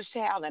the oldest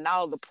child and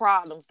all the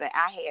problems that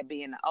I had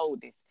being the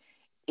oldest,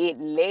 it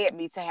led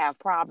me to have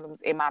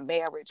problems in my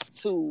marriage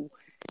to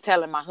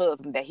telling my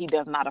husband that he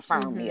does not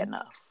affirm me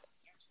enough.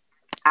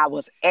 I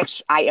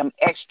am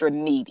extra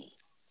needy.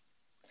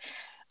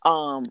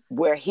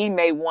 Where he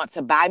may want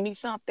to buy me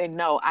something,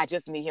 no, I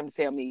just need him to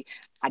tell me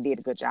I did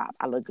a good job.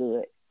 I look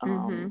good.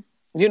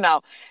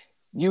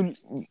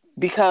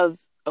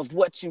 Because of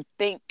what you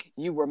think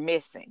you were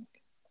missing.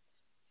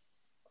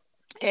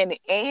 And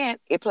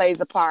it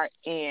plays a part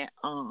in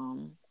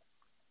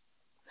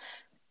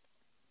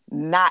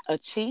not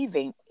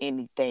achieving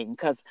anything.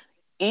 Because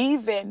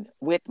even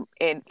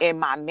in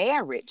my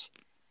marriage,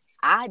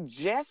 I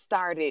just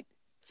started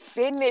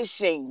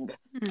finishing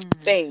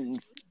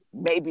things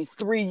maybe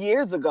 3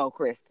 years ago,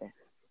 Kristen.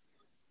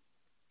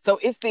 So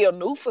it's still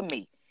new for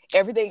me.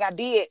 Everything I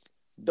did,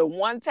 the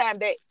one time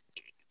that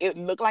it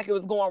looked like it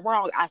was going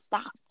wrong, I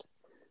stopped.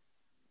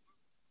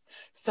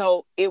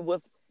 So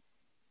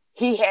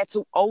he had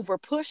to over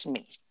push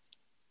me.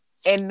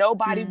 And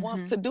nobody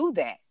wants to do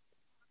that.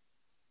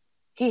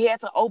 He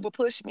had to over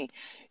push me.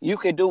 You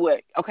could do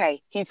it.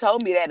 Okay, he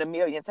told me that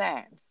 1,000,000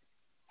 times.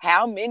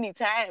 How many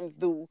times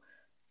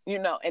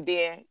and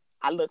then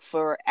I look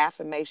for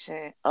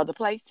affirmation other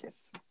places.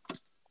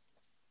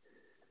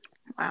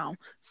 Wow.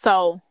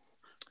 So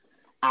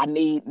I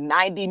need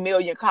 90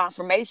 million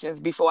confirmations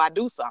before I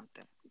do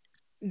something.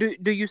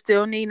 Do you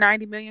still need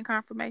 90 million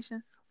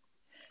confirmations?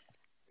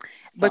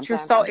 But you're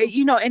Sometimes I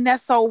so, do. and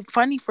that's so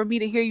funny for me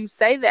to hear you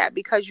say that,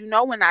 because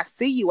when I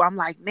see you, I'm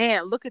like,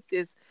 man, look at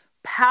this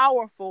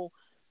powerful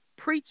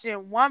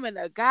preaching woman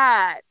of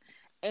God.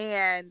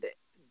 And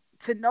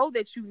to know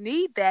that you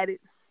need that.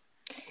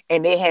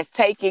 And it has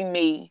taken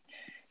me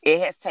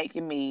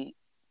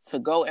to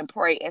go and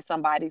pray at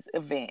somebody's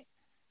event.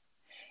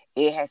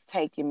 It has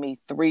taken me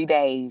 3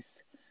 days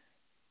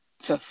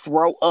to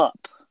throw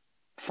up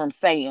from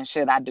saying,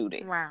 should I do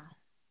this? Wow.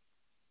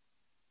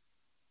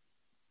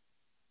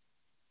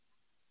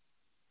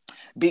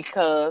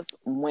 Because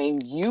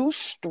when you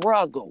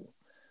struggle,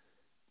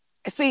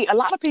 see, a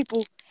lot of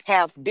people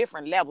have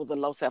different levels of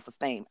low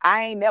self-esteem.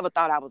 I ain't never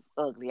thought I was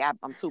ugly. I'm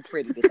too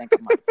pretty to think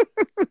I'm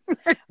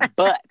ugly.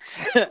 But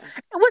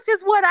which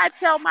is what I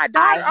tell my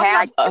daughter. I'm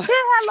like, you can't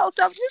have low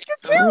self. You're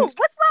cute.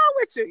 What's wrong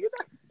with you?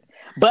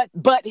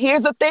 But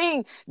here's the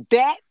thing.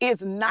 That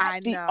is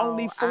not the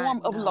only I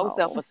form of low know.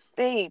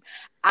 self-esteem.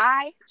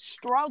 I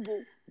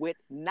struggle with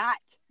not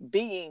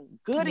being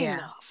good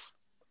enough.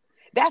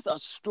 That's a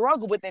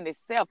struggle within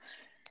itself.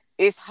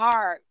 It's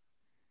hard.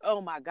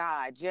 Oh my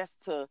God,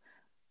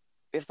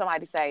 if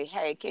somebody say,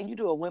 hey, can you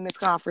do a women's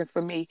conference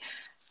for me?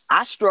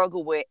 I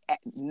struggle with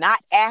not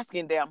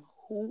asking them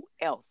who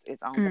else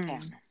is on the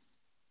panel.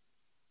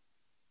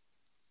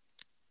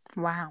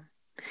 Wow.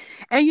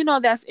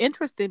 And that's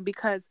interesting,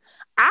 because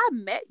I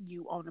met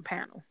you on the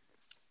panel.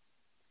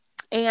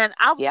 And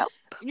I'm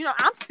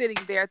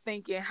sitting there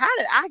thinking, how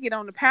did I get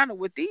on the panel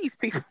with these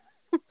people?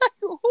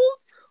 who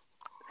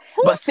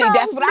But see, chose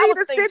that's what me I was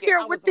to thinking. sit here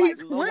I was with like,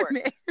 these Lord,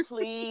 women?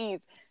 please.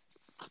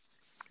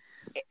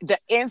 The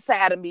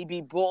inside of me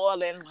be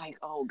boiling, like,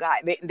 oh God.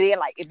 Then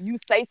like, if you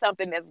say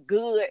something that's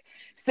good,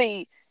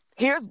 see,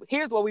 here's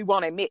what we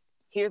want to admit.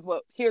 Here's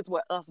what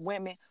us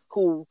women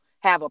who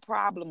have a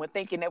problem with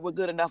thinking that we're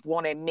good enough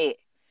won't admit.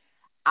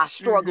 I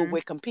struggle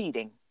with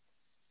competing.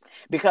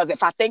 Because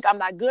if I think I'm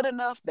not good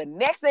enough, the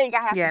next thing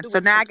I have to do so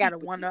is now I compete gotta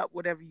with one you. up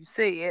whatever you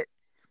said.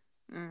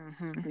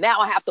 Now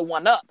I have to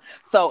one up.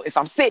 So if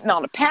I'm sitting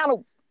on a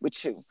panel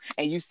with you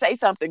and you say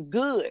something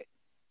good,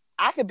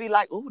 I could be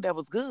like, "Ooh, that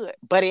was good."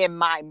 But in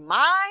my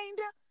mind,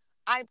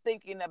 I'm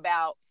thinking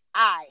about,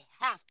 I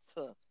have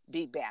to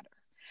be better.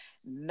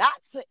 Not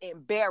to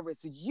embarrass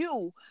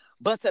you,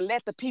 but to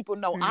let the people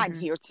know I'm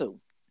here too.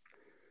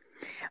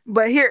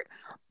 But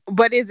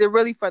is it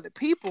really for the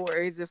people, or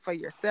is it for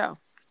yourself?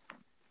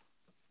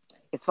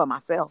 It's for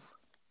myself.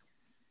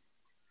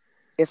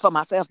 It's for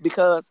myself,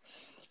 because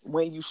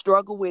when you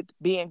struggle with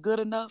being good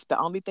enough, the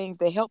only thing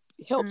that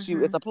helps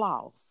you is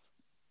applause.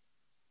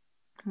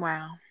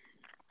 Wow.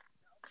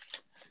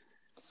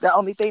 The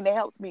only thing that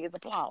helps me is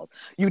applause.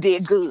 You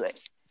did good.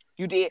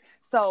 You did.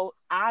 So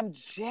I'm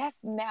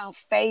just now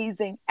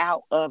phasing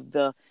out of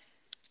the,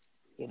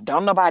 if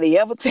don't nobody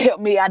ever tell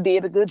me I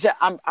did a good job.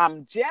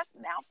 I'm just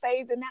now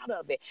phasing out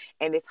of it.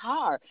 And it's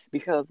hard,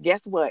 because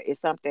guess what?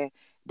 It's something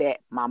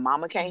that my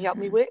mama can't help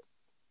me with.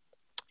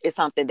 It's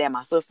something that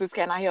my sisters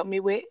cannot help me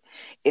with.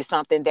 It's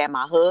something that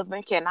my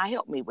husband cannot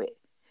help me with.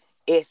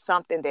 It's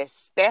something that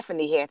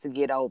Stephanie had to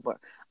get over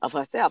of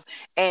herself.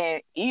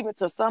 And even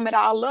to sum it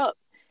all up,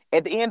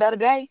 at the end of the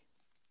day,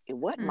 it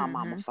wasn't my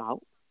mama's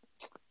fault.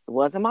 It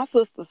wasn't my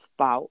sister's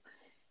fault.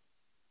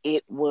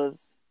 It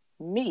was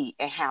me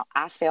and how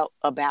I felt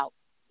about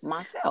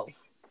myself.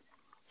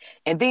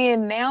 And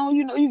then now,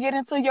 you get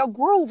into your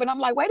groove, and I'm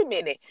like, wait a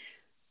minute.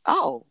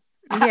 Oh,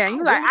 Yeah, I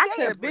you like, really I could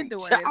can have been preach.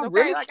 doing this. I Okay,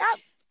 really like can.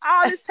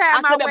 all this time I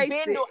I could have been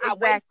wasted. doing, I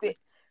Exactly. wasted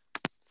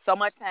so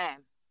much time.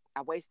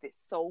 I wasted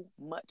so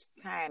much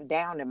time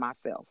down in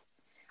myself,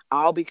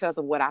 all because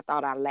of what I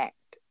thought I lacked.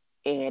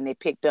 And it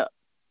picked up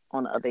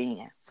on the other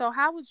end. So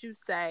how would you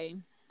say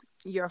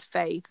your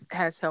faith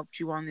has helped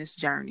you on this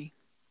journey?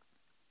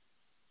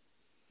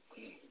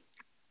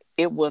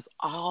 It was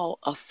all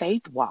a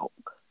faith walk.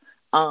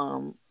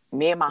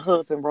 Me and my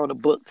husband wrote a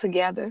book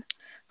together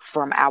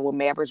from our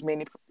marriage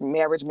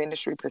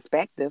ministry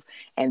perspective,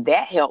 and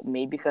that helped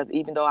me, because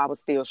even though I was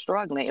still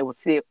struggling, it was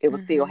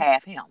still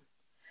half him.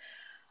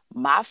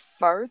 My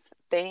first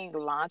thing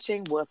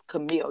launching was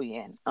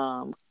Chameleon.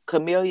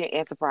 Chameleon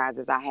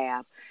Enterprises I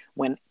have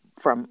when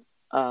from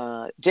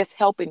just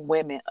helping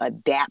women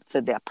adapt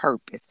to their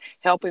purpose,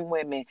 helping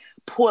women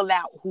pull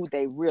out who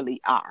they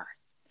really are,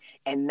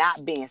 and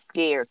not being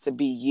scared to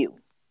be you.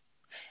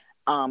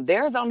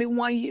 There's only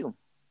one you.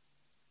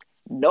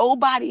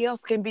 Nobody else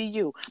can be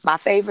you. My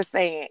favorite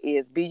saying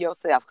is, be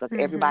yourself, because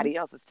everybody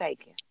else is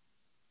taken.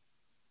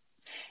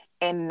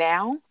 And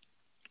now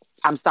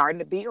I'm starting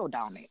to build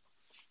on it.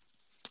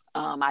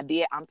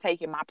 I'm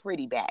taking my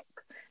pretty back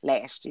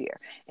last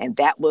year. And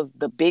that was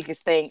the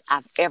biggest thing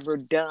I've ever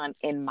done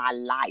in my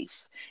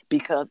life,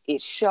 because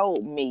it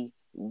showed me,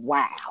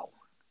 wow,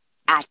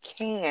 I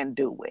can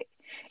do it.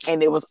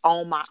 And it was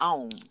on my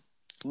own,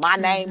 my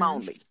name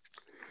only.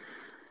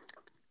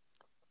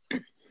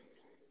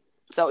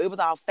 So it was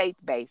all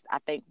faith-based. I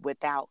think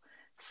without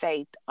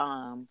faith,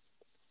 I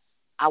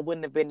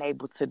wouldn't have been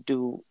able to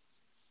do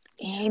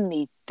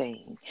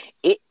anything.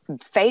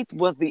 Faith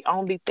was the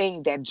only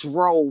thing that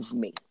drove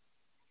me,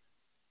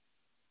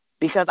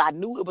 because I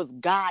knew it was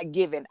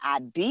God-given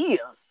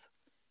ideas,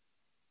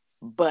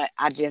 but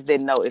I just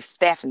didn't know if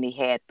Stephanie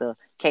had the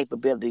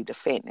capability to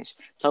finish.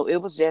 So it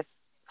was just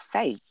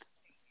faith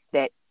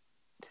that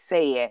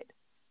said,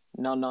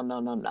 no, no, no,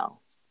 no, no.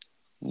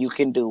 You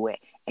can do it.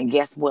 And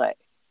guess what?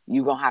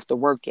 You're going to have to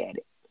work at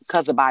it.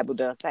 Because the Bible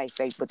does say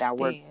faith without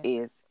works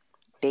is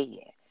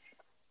dead.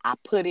 I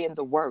put in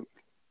the work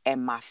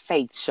and my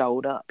faith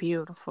showed up.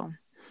 Beautiful.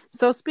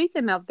 So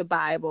speaking of the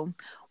Bible,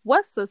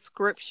 what's a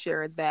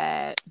scripture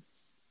that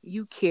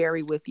you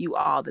carry with you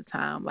all the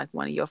time, like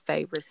one of your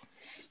favorites?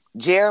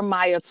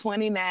 Jeremiah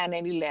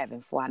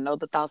 29:11. For I know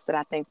the thoughts that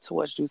I think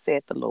towards you,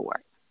 said the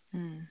Lord.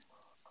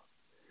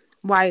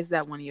 Why is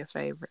that one of your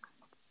favorites?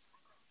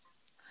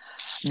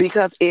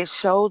 Because it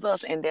shows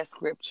us in that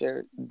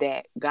scripture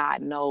that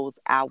God knows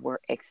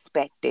our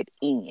expected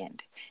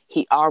end.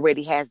 He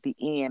already has the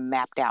end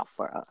mapped out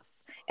for us.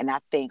 And I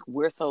think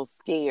we're so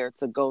scared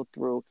to go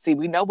through. See,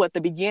 we know what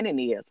the beginning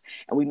is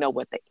and we know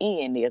what the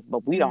end is,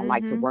 but we don't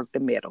like to work the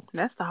middle.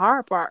 That's the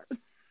hard part.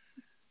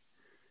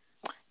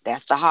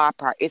 That's the hard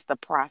part. It's the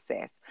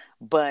process.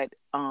 But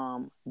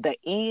the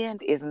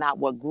end is not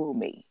what grew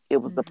me. It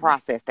was the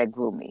process that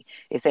grew me.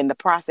 It's in the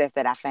process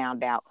that I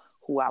found out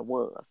who I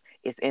was.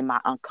 It's in my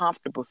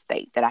uncomfortable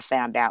state that I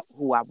found out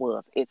who I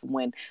was. It's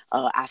when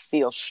I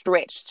feel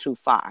stretched too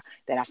far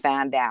that I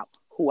found out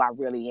who I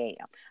really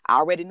am. I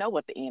already know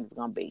what the end is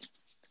going to be.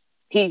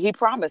 He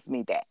promised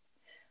me that.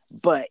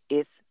 But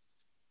it's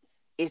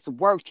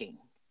working.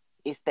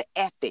 It's the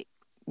ethic.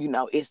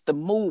 It's the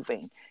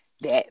moving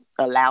that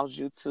allows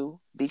you to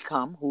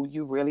become who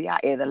you really are.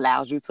 It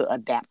allows you to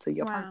adapt to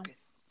your purpose.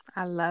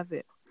 I love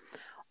it.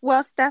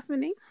 Well,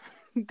 Stephanie,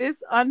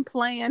 this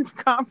unplanned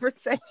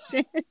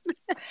conversation.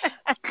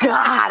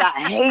 God,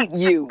 I hate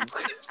you.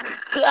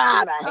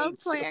 God, I hate you.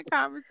 Unplanned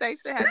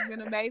conversation has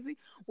been amazing.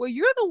 Well,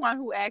 you're the one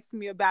who asked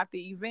me about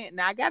the event.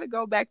 Now I got to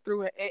go back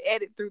through and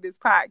edit through this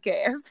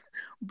podcast,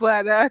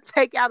 but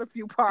take out a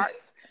few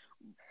parts.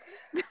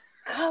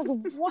 Cause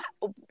what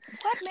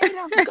made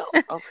us go?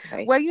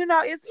 Okay. Well,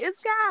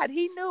 it's God.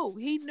 He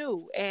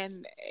knew,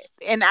 and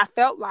I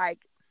felt like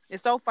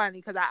it's so funny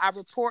because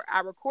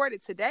I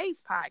recorded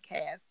today's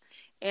podcast,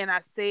 and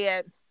I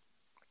said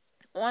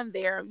on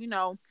there,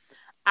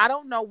 I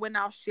don't know when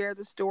I'll share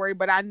the story,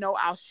 but I know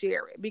I'll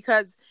share it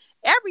because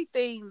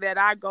everything that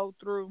I go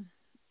through,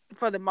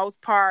 for the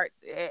most part,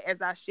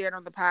 as I shared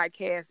on the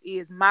podcast,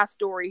 is my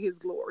story, His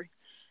glory.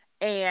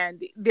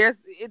 And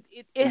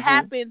it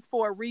happens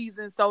for a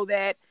reason, so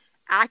that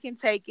I can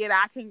take it,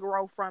 I can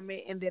grow from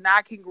it, and then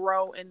I can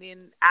grow, and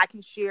then I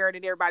can share it,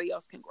 and everybody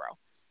else can grow.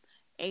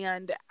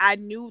 And I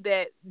knew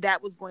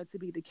that was going to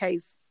be the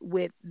case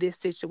with this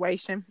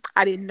situation.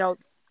 I didn't know.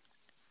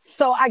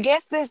 So I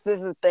guess this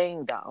is the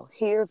thing, though.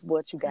 Here's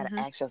what you got to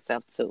ask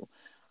yourself too.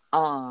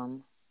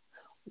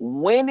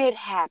 When it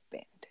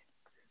happened.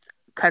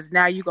 Because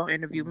now you're going to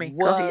interview me.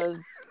 Go ahead.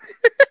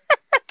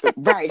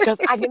 Right, because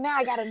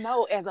I got to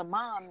know as a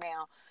mom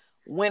now,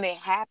 when it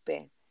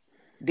happened,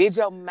 did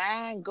your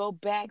mind go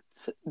back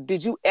to,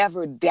 did you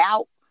ever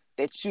doubt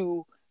that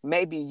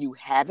maybe you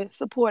haven't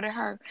supported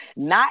her?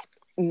 Not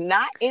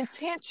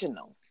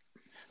intentional,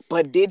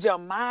 but did your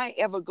mind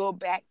ever go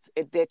back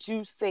that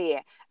you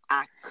said,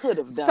 I could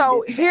have done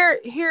so this? So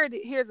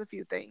here's a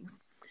few things.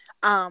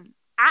 I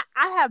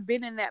have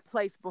been in that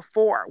place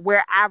before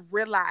where I've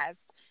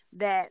realized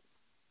that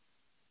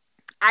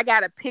I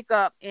got to pick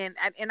up and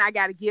I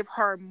got to give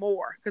her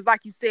more. Because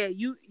like you said,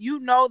 you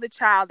know the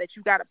child that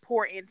you got to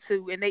pour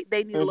into, and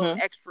they need a little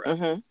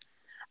extra.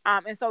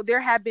 And so there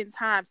have been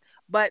times,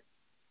 but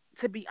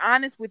to be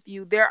honest with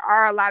you, there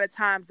are a lot of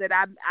times that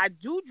I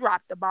do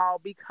drop the ball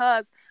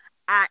because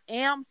I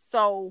am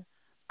so,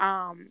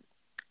 I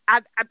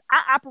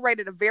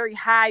operate at a very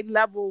high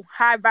level,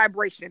 high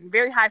vibration,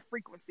 very high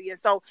frequency. And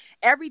so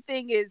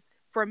everything is,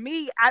 for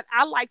me,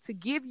 I like to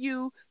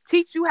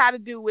teach you how to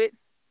do it,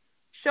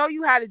 show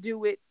you how to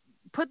do it,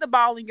 put the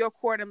ball in your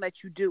court and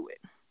let you do it.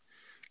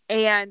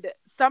 And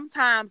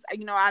sometimes,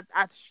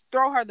 I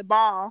throw her the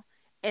ball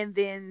and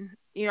then,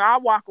 I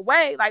walk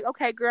away like,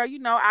 okay, girl,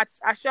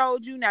 I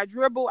showed you, now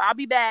dribble, I'll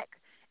be back.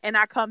 And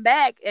I come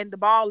back and the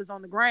ball is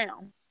on the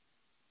ground.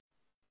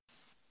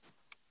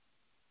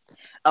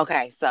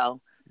 Okay, so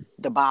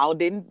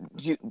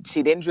she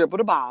didn't dribble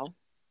the ball.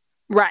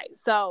 Right.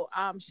 So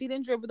she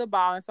didn't dribble the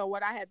ball. And so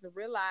what I had to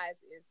realize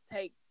is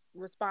take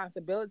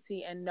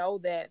responsibility and know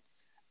that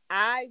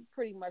I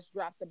pretty much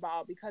dropped the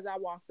ball because I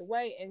walked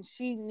away, and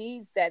she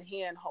needs that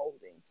hand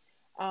holding.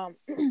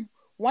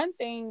 One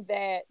thing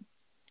that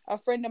a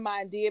friend of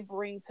mine did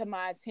bring to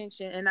my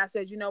attention, and I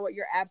said, you know what,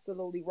 you're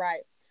absolutely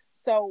right.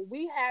 So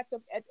we had to,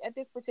 at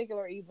this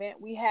particular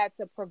event, we had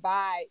to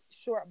provide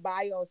short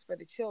bios for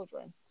the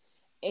children.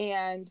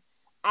 And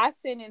I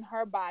sent in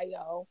her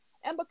bio,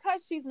 and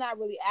because she's not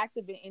really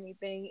active in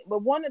anything,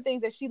 but one of the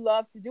things that she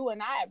loves to do,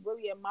 and I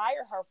really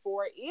admire her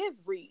for, is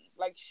read.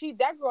 Like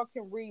that girl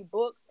can read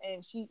books,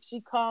 and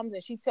she comes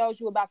and she tells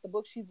you about the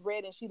book she's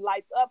read, and she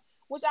lights up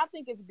which I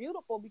think is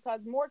beautiful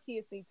because more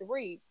kids need to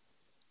read.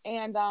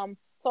 And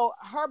so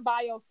her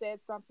bio said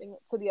something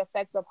to the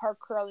effect of her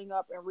curling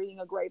up and reading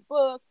a great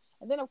book.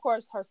 And then, of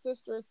course, her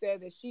sister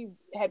said that she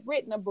had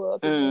written a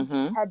book. And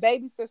then her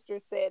baby sister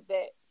said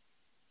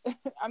that,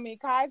 I mean,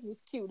 Kai's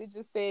was cute. It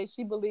just said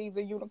she believes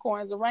in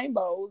unicorns and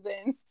rainbows.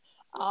 And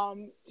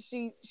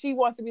she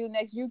wants to be the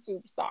next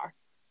YouTube star.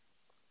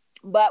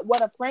 But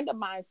what a friend of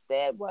mine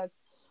said was,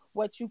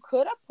 what you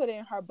could have put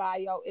in her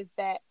bio is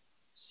that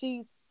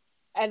she's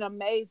an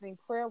amazing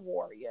prayer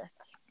warrior.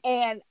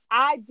 And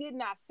I did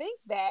not think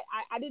that.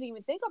 I didn't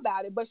even think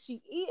about it, but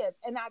she is.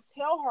 And I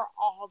tell her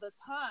all the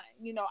time,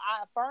 you know,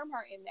 I affirm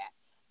her in that.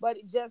 But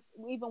just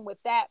even with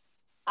that,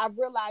 I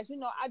realized, you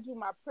know, I do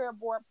my prayer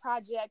board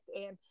project,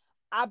 and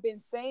I've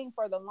been saying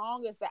for the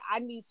longest that I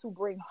need to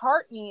bring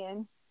her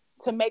in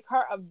to make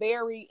her a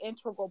very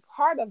integral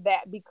part of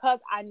that, because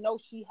I know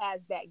she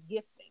has that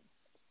gifting.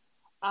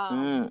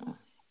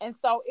 And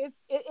so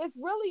it's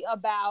really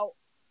about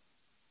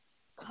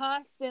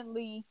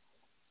constantly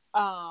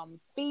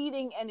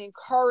feeding and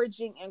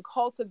encouraging and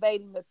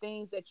cultivating the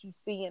things that you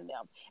see in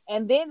them.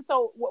 And then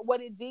so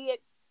what it did,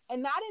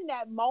 and not in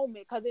that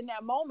moment, because in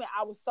that moment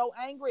I was so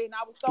angry and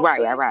I was so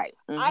pissed, right.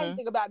 I didn't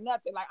think about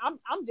nothing. Like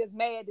I'm just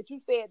mad that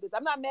you said this.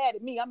 I'm not mad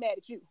at me, I'm mad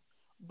at you.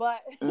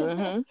 But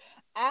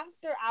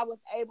after I was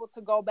able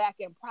to go back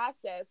and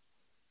process,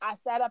 I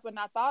sat up and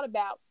I thought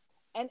about,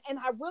 and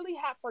I really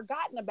had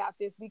forgotten about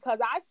this, because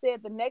I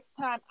said the next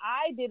time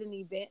I did an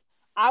event,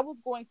 I was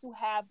going to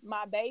have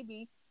my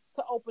baby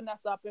to open us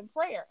up in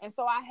prayer. And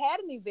so I had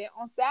an event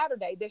on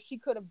Saturday that she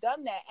could have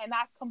done that, and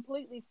I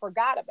completely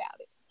forgot about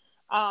it.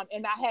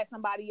 And I had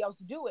somebody else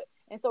do it.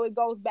 And so it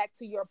goes back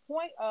to your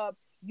point of,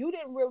 you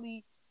didn't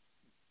really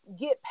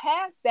get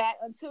past that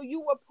until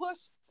you were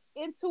pushed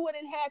into it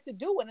and had to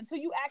do it, until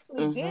you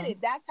actually did it.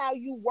 That's how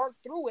you work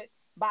through it,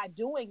 by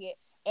doing it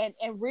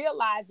and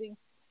realizing,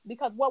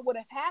 because what would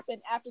have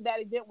happened after that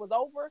event was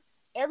over,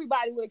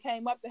 everybody would have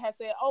came up to her and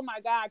said, "Oh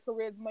my God,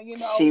 Charisma, you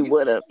know." She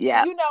would have,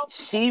 yeah. You know,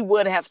 she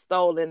would have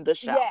stolen the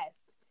show. Yes.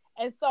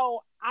 And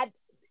so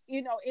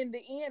you know, in the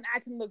end,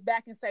 I can look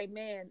back and say,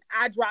 man,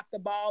 I dropped the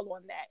ball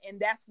on that. And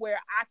that's where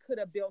I could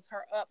have built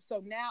her up.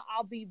 So now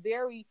I'll be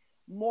very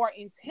more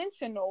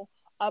intentional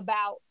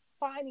about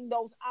finding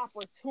those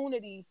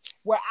opportunities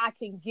where I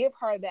can give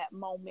her that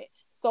moment,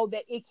 so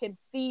that it can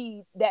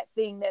feed that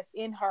thing that's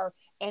in her,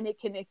 and it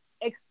can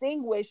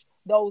extinguish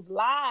those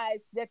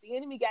lies that the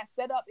enemy got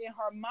set up in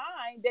her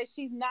mind, that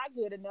she's not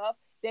good enough,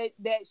 that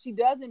she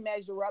doesn't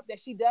measure up, that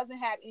she doesn't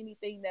have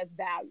anything that's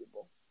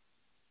valuable.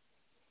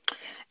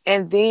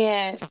 And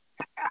then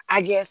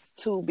I guess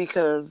too,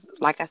 because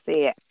like I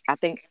said, I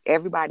think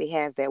everybody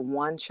has that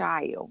one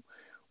child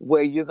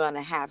where you're going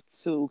to have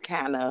to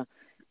kind of,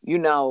 you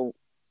know,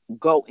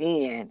 go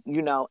in,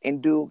 you know,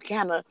 and do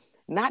kind of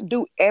not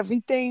do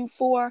everything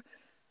for,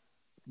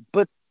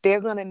 but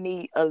they're going to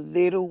need a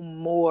little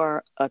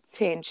more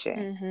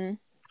attention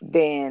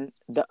than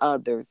the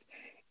others.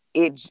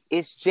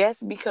 It's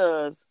just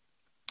because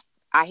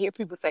I hear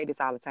people say this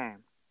all the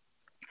time.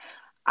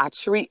 I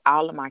treat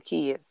all of my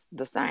kids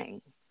the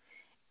same.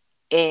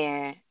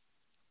 And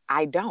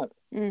I don't,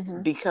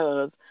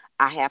 because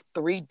I have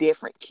 3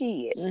 different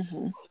kids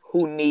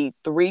who need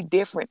 3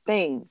 different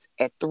things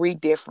at 3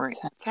 different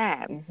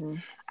times.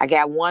 I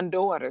got one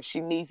daughter.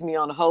 She needs me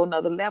on a whole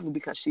nother level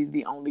because she's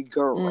the only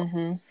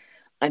girl.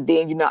 And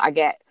then, you know, I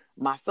got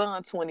my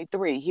son,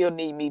 23. He'll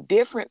need me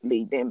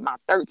differently than my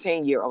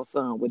 13-year-old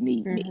son would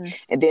need me.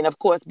 And then, of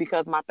course,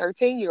 because my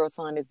 13-year-old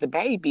son is the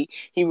baby,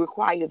 he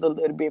requires a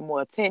little bit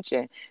more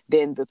attention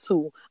than the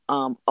 2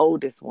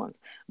 oldest ones.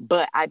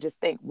 But I just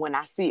think when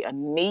I see a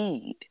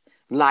need,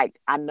 like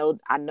I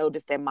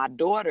noticed that my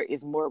daughter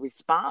is more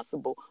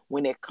responsible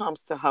when it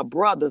comes to her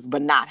brothers,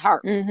 but not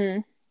her.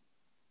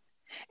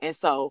 And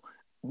so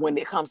when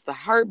it comes to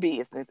her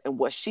business and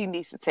what she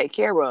needs to take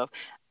care of,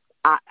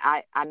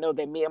 I know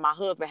that me and my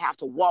husband have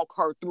to walk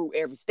her through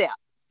every step.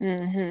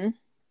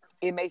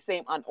 It may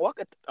seem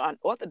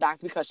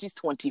unorthodox because she's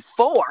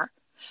 24,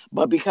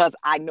 but because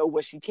I know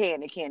what she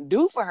can and can't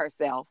do for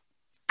herself,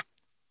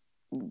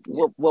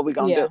 what we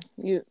gonna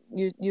do?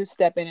 You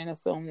step in and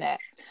assume that.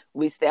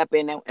 We step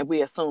in and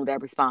we assume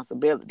that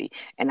responsibility.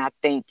 And I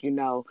think, you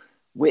know,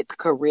 with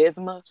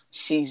Charisma,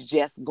 she's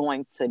just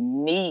going to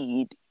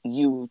need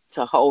you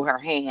to hold her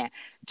hand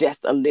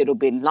just a little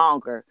bit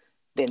longer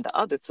than the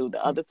other 2.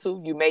 The other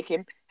 2, you make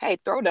him, hey,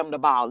 throw them the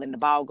ball and the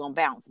ball gonna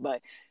bounce.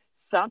 But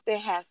something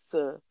has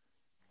to,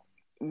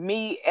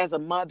 me as a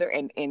mother,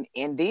 and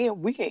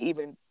then we can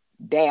even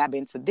dab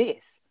into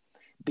this.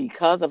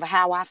 Because of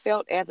how I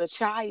felt as a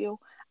child,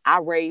 I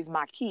raised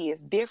my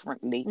kids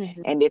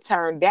differently, and it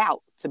turned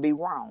out to be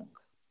wrong.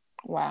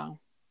 Wow.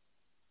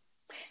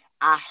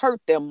 I hurt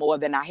them more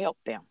than I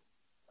helped them.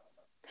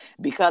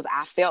 Because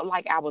I felt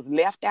like I was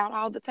left out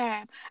all the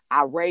time,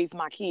 I raised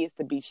my kids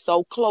to be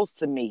so close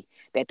to me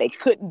that they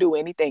couldn't do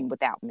anything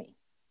without me.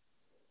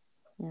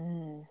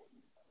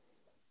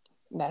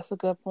 That's a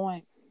good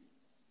point.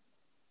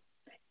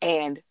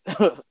 And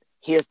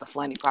here's the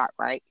funny part,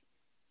 right?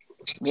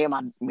 Me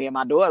and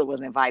my daughter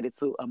was invited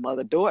to a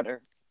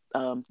mother-daughter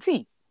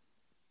tea.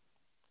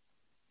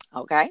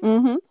 Okay.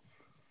 Mm-hmm.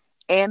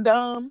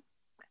 And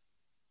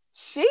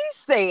she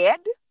said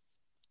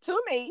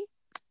to me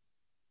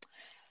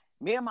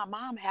and my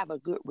mom have a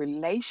good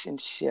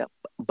relationship,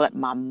 but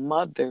my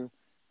mother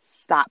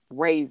stopped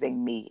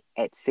raising me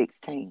at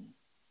 16.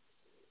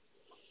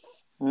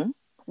 Hmm?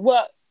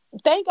 Well,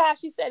 thank God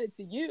she said it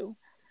to you.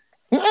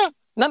 Mm-mm.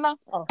 No.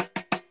 Oh,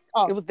 It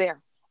oh, was there.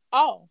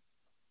 oh,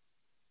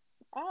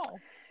 oh.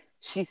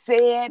 She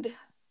said,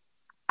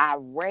 I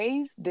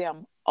raised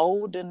them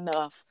old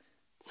enough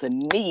to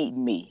need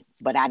me,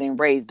 but I didn't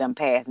raise them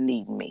past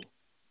needing me.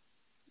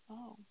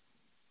 Oh.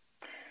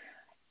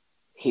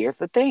 Here's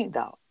the thing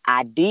though.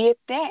 I did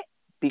that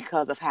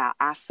because of how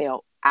I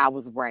felt I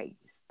was raised.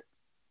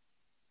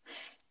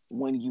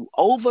 When you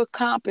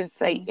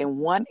overcompensate in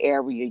one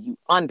area, you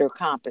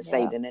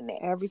undercompensate Yeah, in the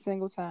next. every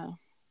single time.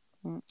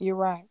 You're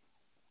right.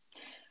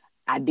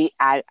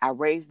 I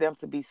raised them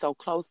to be so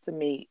close to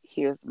me.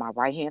 Here's my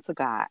right hand to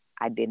God.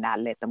 I did not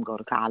let them go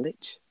to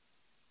college.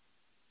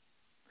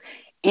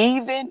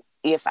 Even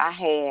if I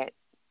had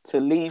to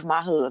leave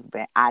my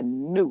husband, I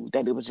knew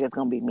that it was just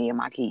going to be me and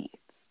my kids.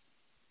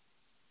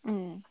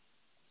 Mm.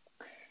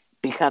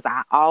 Because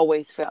I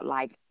always felt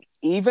like,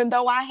 even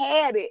though I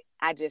had it,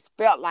 I just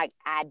felt like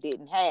I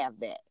didn't have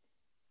that.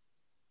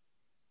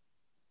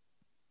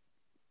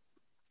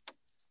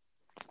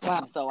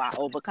 Wow. And so I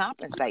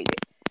overcompensated.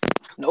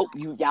 Nope,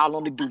 y'all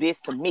only do this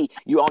to me.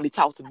 You only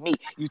talk to me.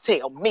 You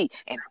tell me.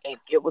 And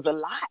it was a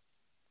lot.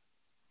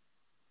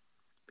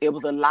 It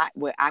was a lot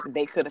where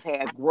they could have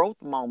had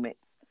growth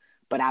moments,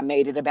 but I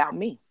made it about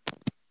me.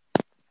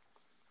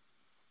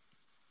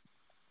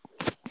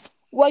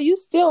 Well, you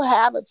still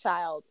have a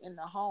child in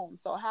the home,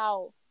 so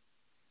how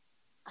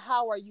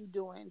are you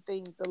doing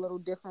things a little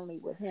differently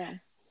with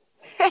him?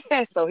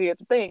 So here's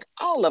the thing.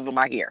 All of them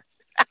are here.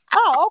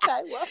 Oh,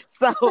 okay. Well,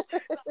 So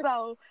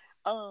so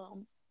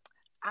um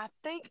I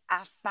think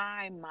I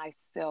find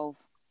myself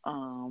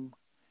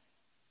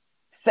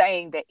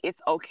saying that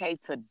it's okay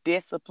to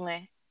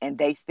discipline and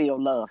they still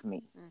love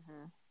me.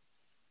 mm-hmm.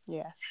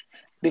 Yes.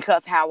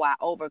 Because how I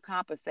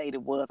overcompensated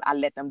was I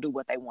let them do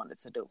what they wanted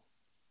to do.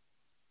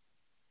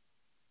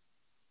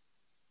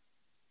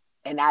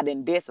 And I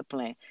didn't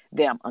discipline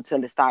them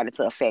until it started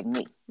to affect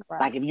me. Right.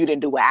 Like if you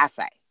didn't do what I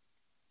say.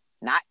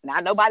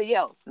 Not nobody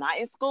else, not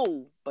in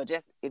school, but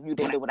just if you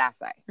didn't do what I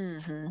say.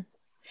 Mm-hmm.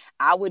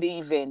 I would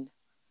even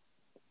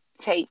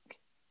take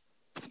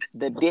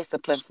the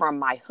discipline from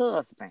my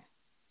husband.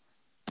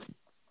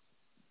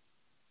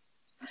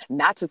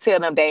 Not to tell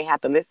them they ain't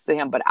have to listen to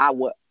him, but I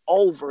would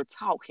over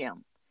talk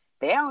him.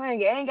 They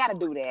ain't got to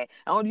do that.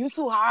 Oh, you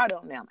too hard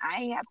on them. I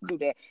ain't have to do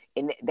that.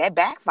 And that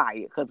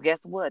backfired because guess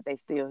what? They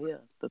still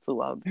here, the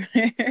two of them.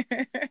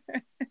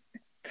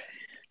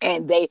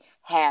 And they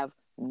have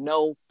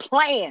no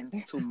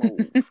plans to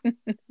move.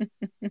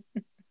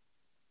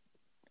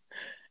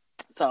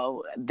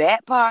 So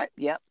that part,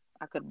 yep,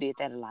 I could have did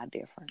that a lot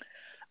different.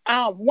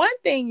 One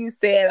thing you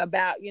said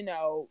about,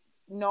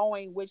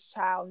 knowing which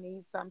child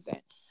needs something,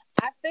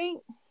 I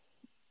think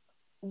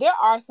there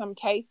are some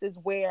cases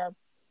where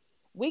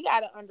we got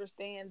to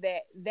understand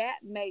that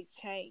may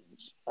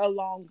change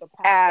along the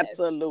process.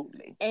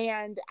 Absolutely.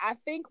 And I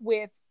think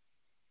with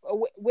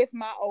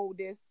my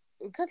oldest,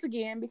 because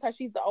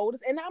she's the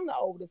oldest and I'm the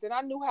oldest, and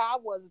I knew how I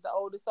was as the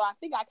oldest, so I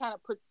think I kind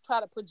of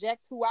try to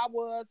project who I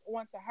was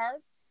onto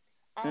her.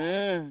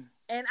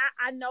 And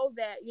I know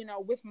that,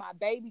 with my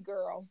baby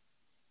girl,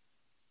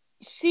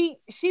 she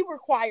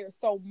requires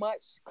so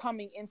much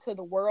coming into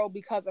the world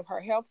because of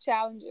her health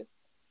challenges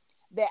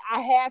that I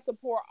had to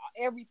pour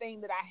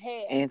everything that I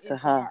had into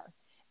her.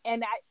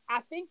 And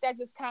I think that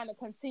just kind of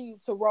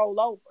continued to roll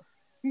over.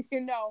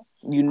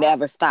 You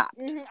never stopped.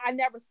 I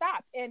never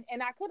stopped. And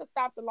I could have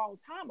stopped a long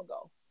time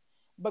ago,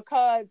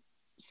 because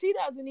she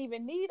doesn't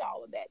even need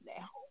all of that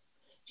now.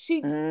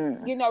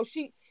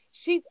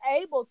 She's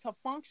able to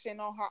function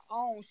on her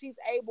own. She's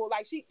able,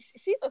 like she's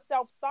a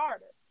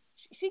self-starter.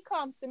 She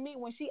comes to me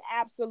when she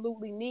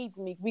absolutely needs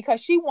me,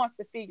 because she wants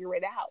to figure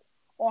it out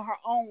on her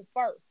own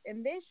first,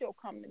 and then she'll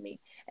come to me.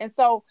 And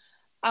so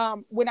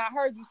when I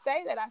heard you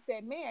say that, I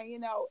said, man,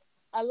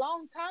 a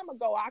long time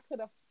ago I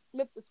could have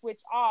flipped the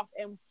switch off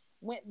and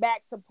went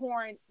back to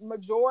pouring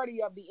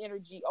majority of the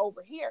energy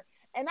over here.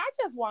 And I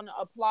just want to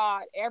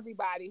applaud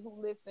everybody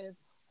who listens,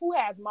 who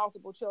has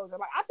multiple children.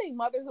 Like, I think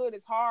motherhood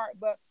is hard,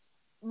 but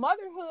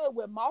motherhood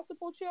with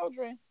multiple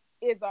children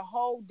is a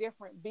whole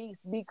different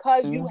beast,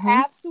 because you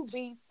have to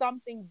be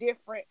something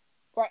different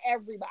for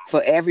everybody.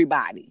 For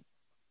everybody.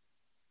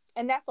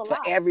 And that's a for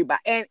lot. Everybody.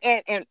 And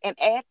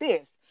add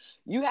this.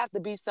 You have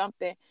to be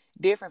something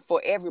different for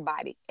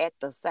everybody at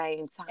the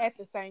same time. At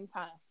the same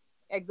time.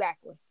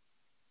 Exactly.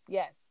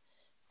 Yes.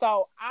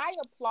 So I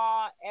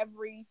applaud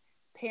every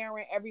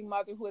parent, every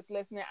mother who is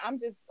listening.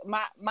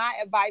 My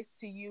advice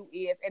to you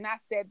is, and I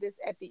said this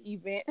at the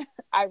event,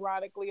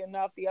 ironically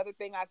enough, the other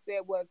thing I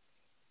said was,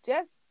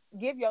 just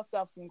give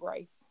yourself some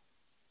grace,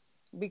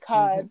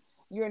 because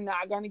you're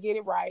not going to get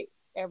it right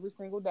every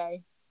single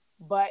day.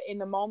 But in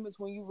the moments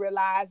when you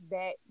realize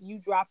that you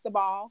dropped the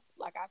ball,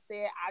 like I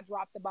said, I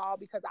dropped the ball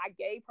because I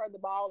gave her the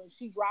ball and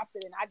she dropped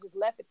it, and I just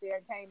left it there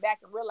and came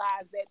back and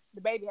realized that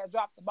the baby has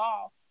dropped the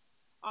ball.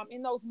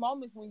 In those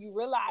moments when you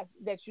realize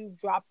that you've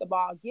dropped the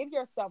ball, give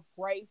yourself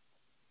grace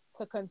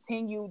to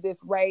continue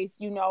this race.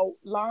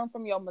 Learn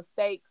from your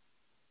mistakes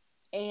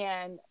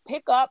and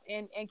pick up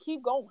and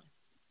keep going.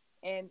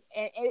 And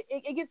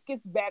it just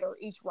gets better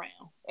each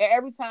round.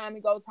 Every time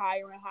it goes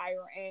higher and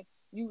higher, and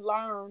you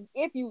learn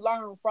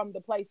from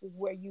the places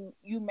where you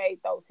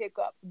made those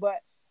hiccups.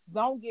 But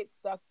don't get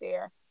stuck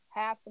there.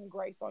 Have some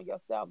grace on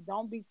yourself.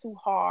 Don't be too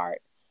hard,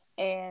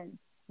 and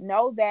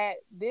know that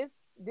this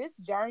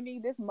journey,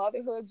 this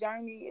motherhood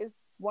journey, is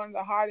one of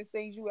the hardest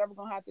things you ever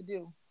gonna have to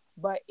do.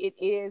 But it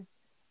is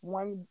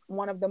one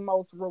of the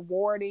most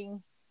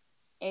rewarding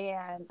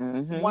and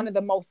one of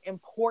the most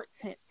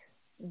important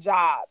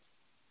jobs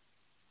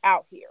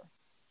out here.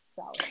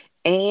 So,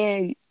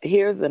 and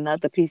here's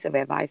another piece of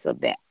advice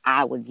that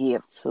I would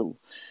give to.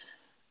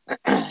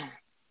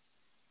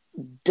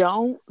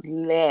 Don't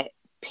let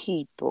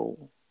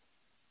people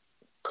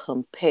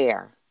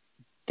compare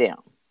them.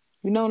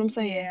 You know what I'm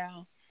saying?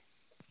 Yeah.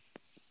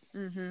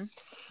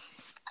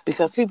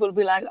 Because people will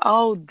be like,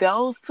 oh,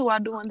 those two are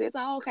doing this.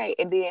 Oh, okay.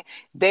 And then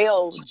they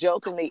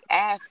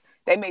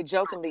may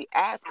jokingly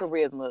ask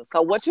Charisma,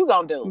 so what you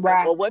gonna do?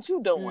 Right. Or what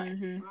you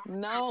doing?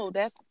 No,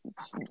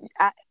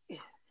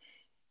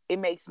 it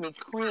makes me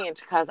cringe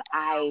because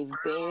I've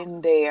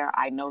been there.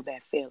 I know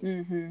that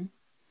feeling.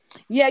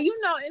 Yeah,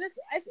 and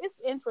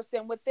it's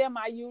interesting with them.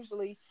 I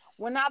usually,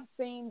 when I've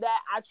seen that,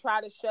 I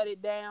try to shut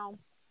it down.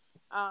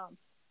 I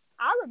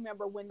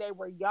remember when they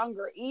were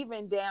younger,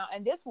 even down,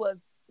 and this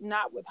was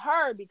not with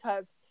her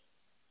because,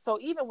 so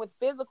even with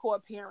physical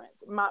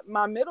appearance,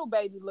 my middle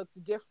baby looks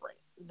different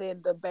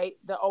than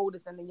the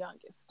oldest and the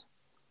youngest,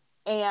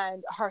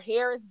 and her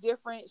hair is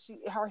different.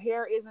 Her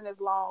hair isn't as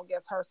long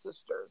as her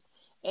sister's,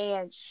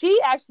 and she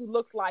actually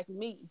looks like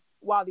me,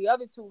 while the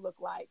other two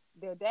look like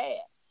their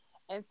dad.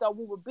 And so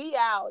we would be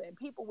out, and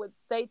people would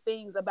say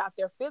things about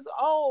their physical.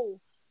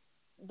 Oh,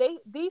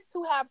 these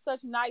two have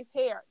such nice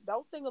hair.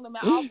 Don't single them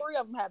out. All three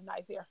of them have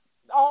nice hair.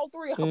 All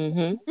three of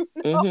them.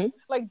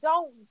 Like,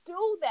 don't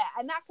do that.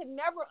 And I could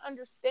never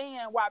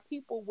understand why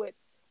people would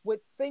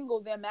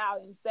single them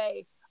out and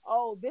say,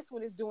 oh, this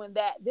one is doing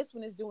that, this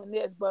one is doing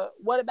this, but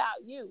what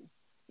about you?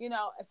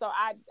 So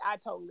I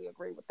totally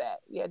agree with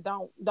that. Yeah,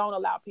 don't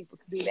allow people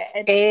to do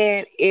that.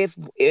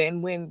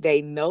 And when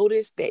they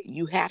notice that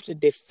you have to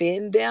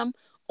defend them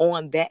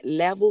on that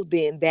level,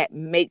 then that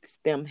makes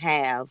them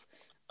have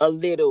a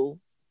little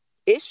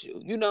issue.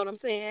 You know what I'm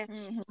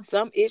saying?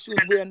 Some issues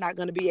we're not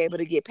going to be able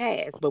to get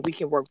past, but we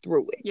can work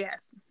through it.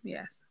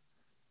 Yes.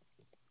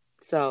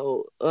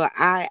 So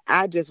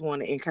I just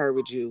want to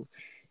encourage you,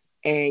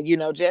 and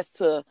just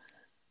to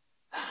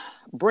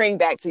bring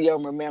back to your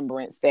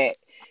remembrance that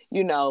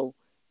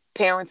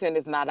parenting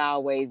is not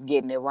always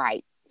getting it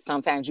right.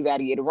 Sometimes you got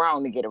to get it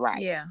wrong to get it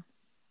right. Yeah.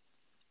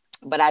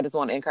 But I just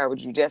want to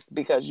encourage you, just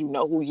because you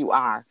know who you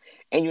are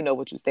and you know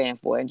what you stand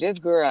for, and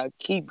just, girl,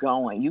 keep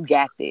going. You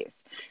got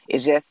this.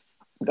 It's just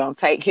gonna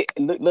take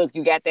look,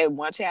 you got that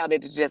one child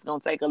that is just gonna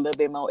take a little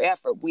bit more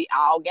effort. We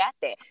all got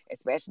that,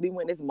 especially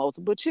when it's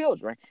multiple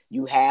children.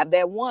 You have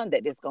that one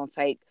that is gonna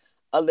take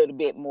a little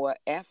bit more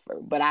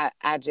effort. But I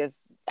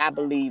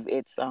believe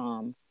it's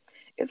gonna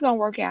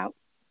work out.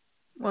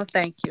 Well,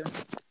 thank you.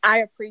 I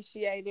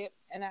appreciate it,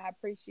 and I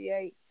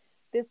appreciate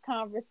this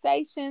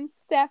conversation,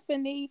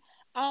 Stephanie.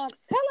 Tell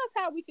us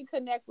how we can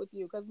connect with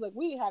you, because look,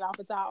 we had off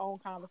into our own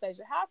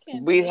conversation. How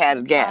can we had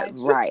a gap,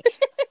 right? you?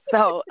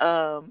 So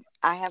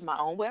I have my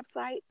own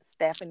website,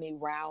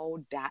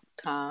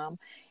 stephanierao.com,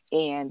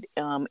 and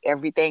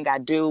everything I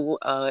do,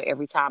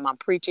 every time I'm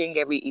preaching,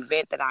 every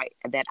event that I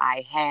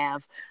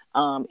have,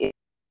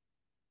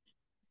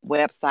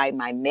 website.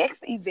 My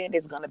next event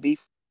is going to be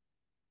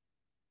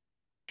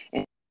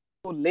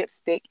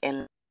lipstick,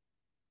 and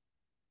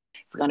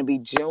it's going to be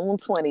June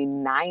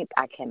 29th.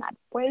 I cannot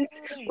wait.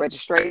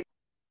 Registration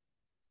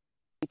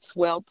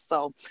 12th,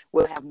 so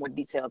we'll have more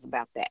details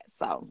about that.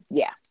 So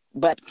yeah,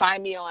 but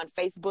find me on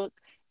Facebook,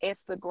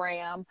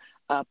 Instagram,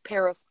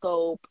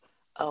 Periscope,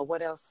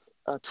 what else?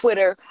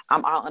 Twitter.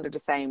 I'm all under the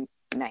same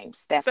name,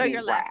 Stephanie. So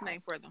your last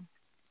name for them.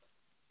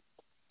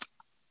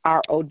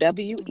 Rowell.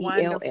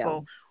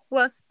 Wonderful.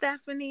 Well,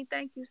 Stephanie,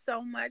 thank you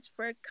so much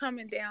for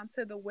coming down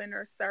to the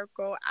Winner's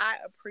Circle. I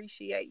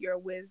appreciate your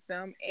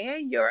wisdom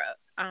and your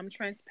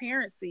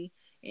transparency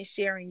in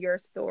sharing your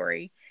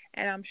story.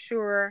 And I'm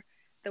sure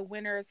the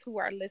winners who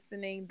are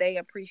listening, they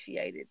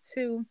appreciate it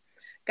too.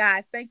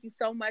 Guys, thank you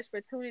so much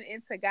for tuning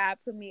in to God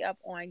Put Me Up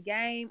on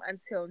Game.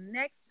 Until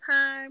next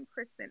time,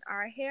 Kristen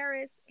R.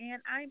 Harris,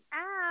 and I'm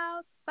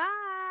out.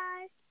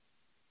 Bye.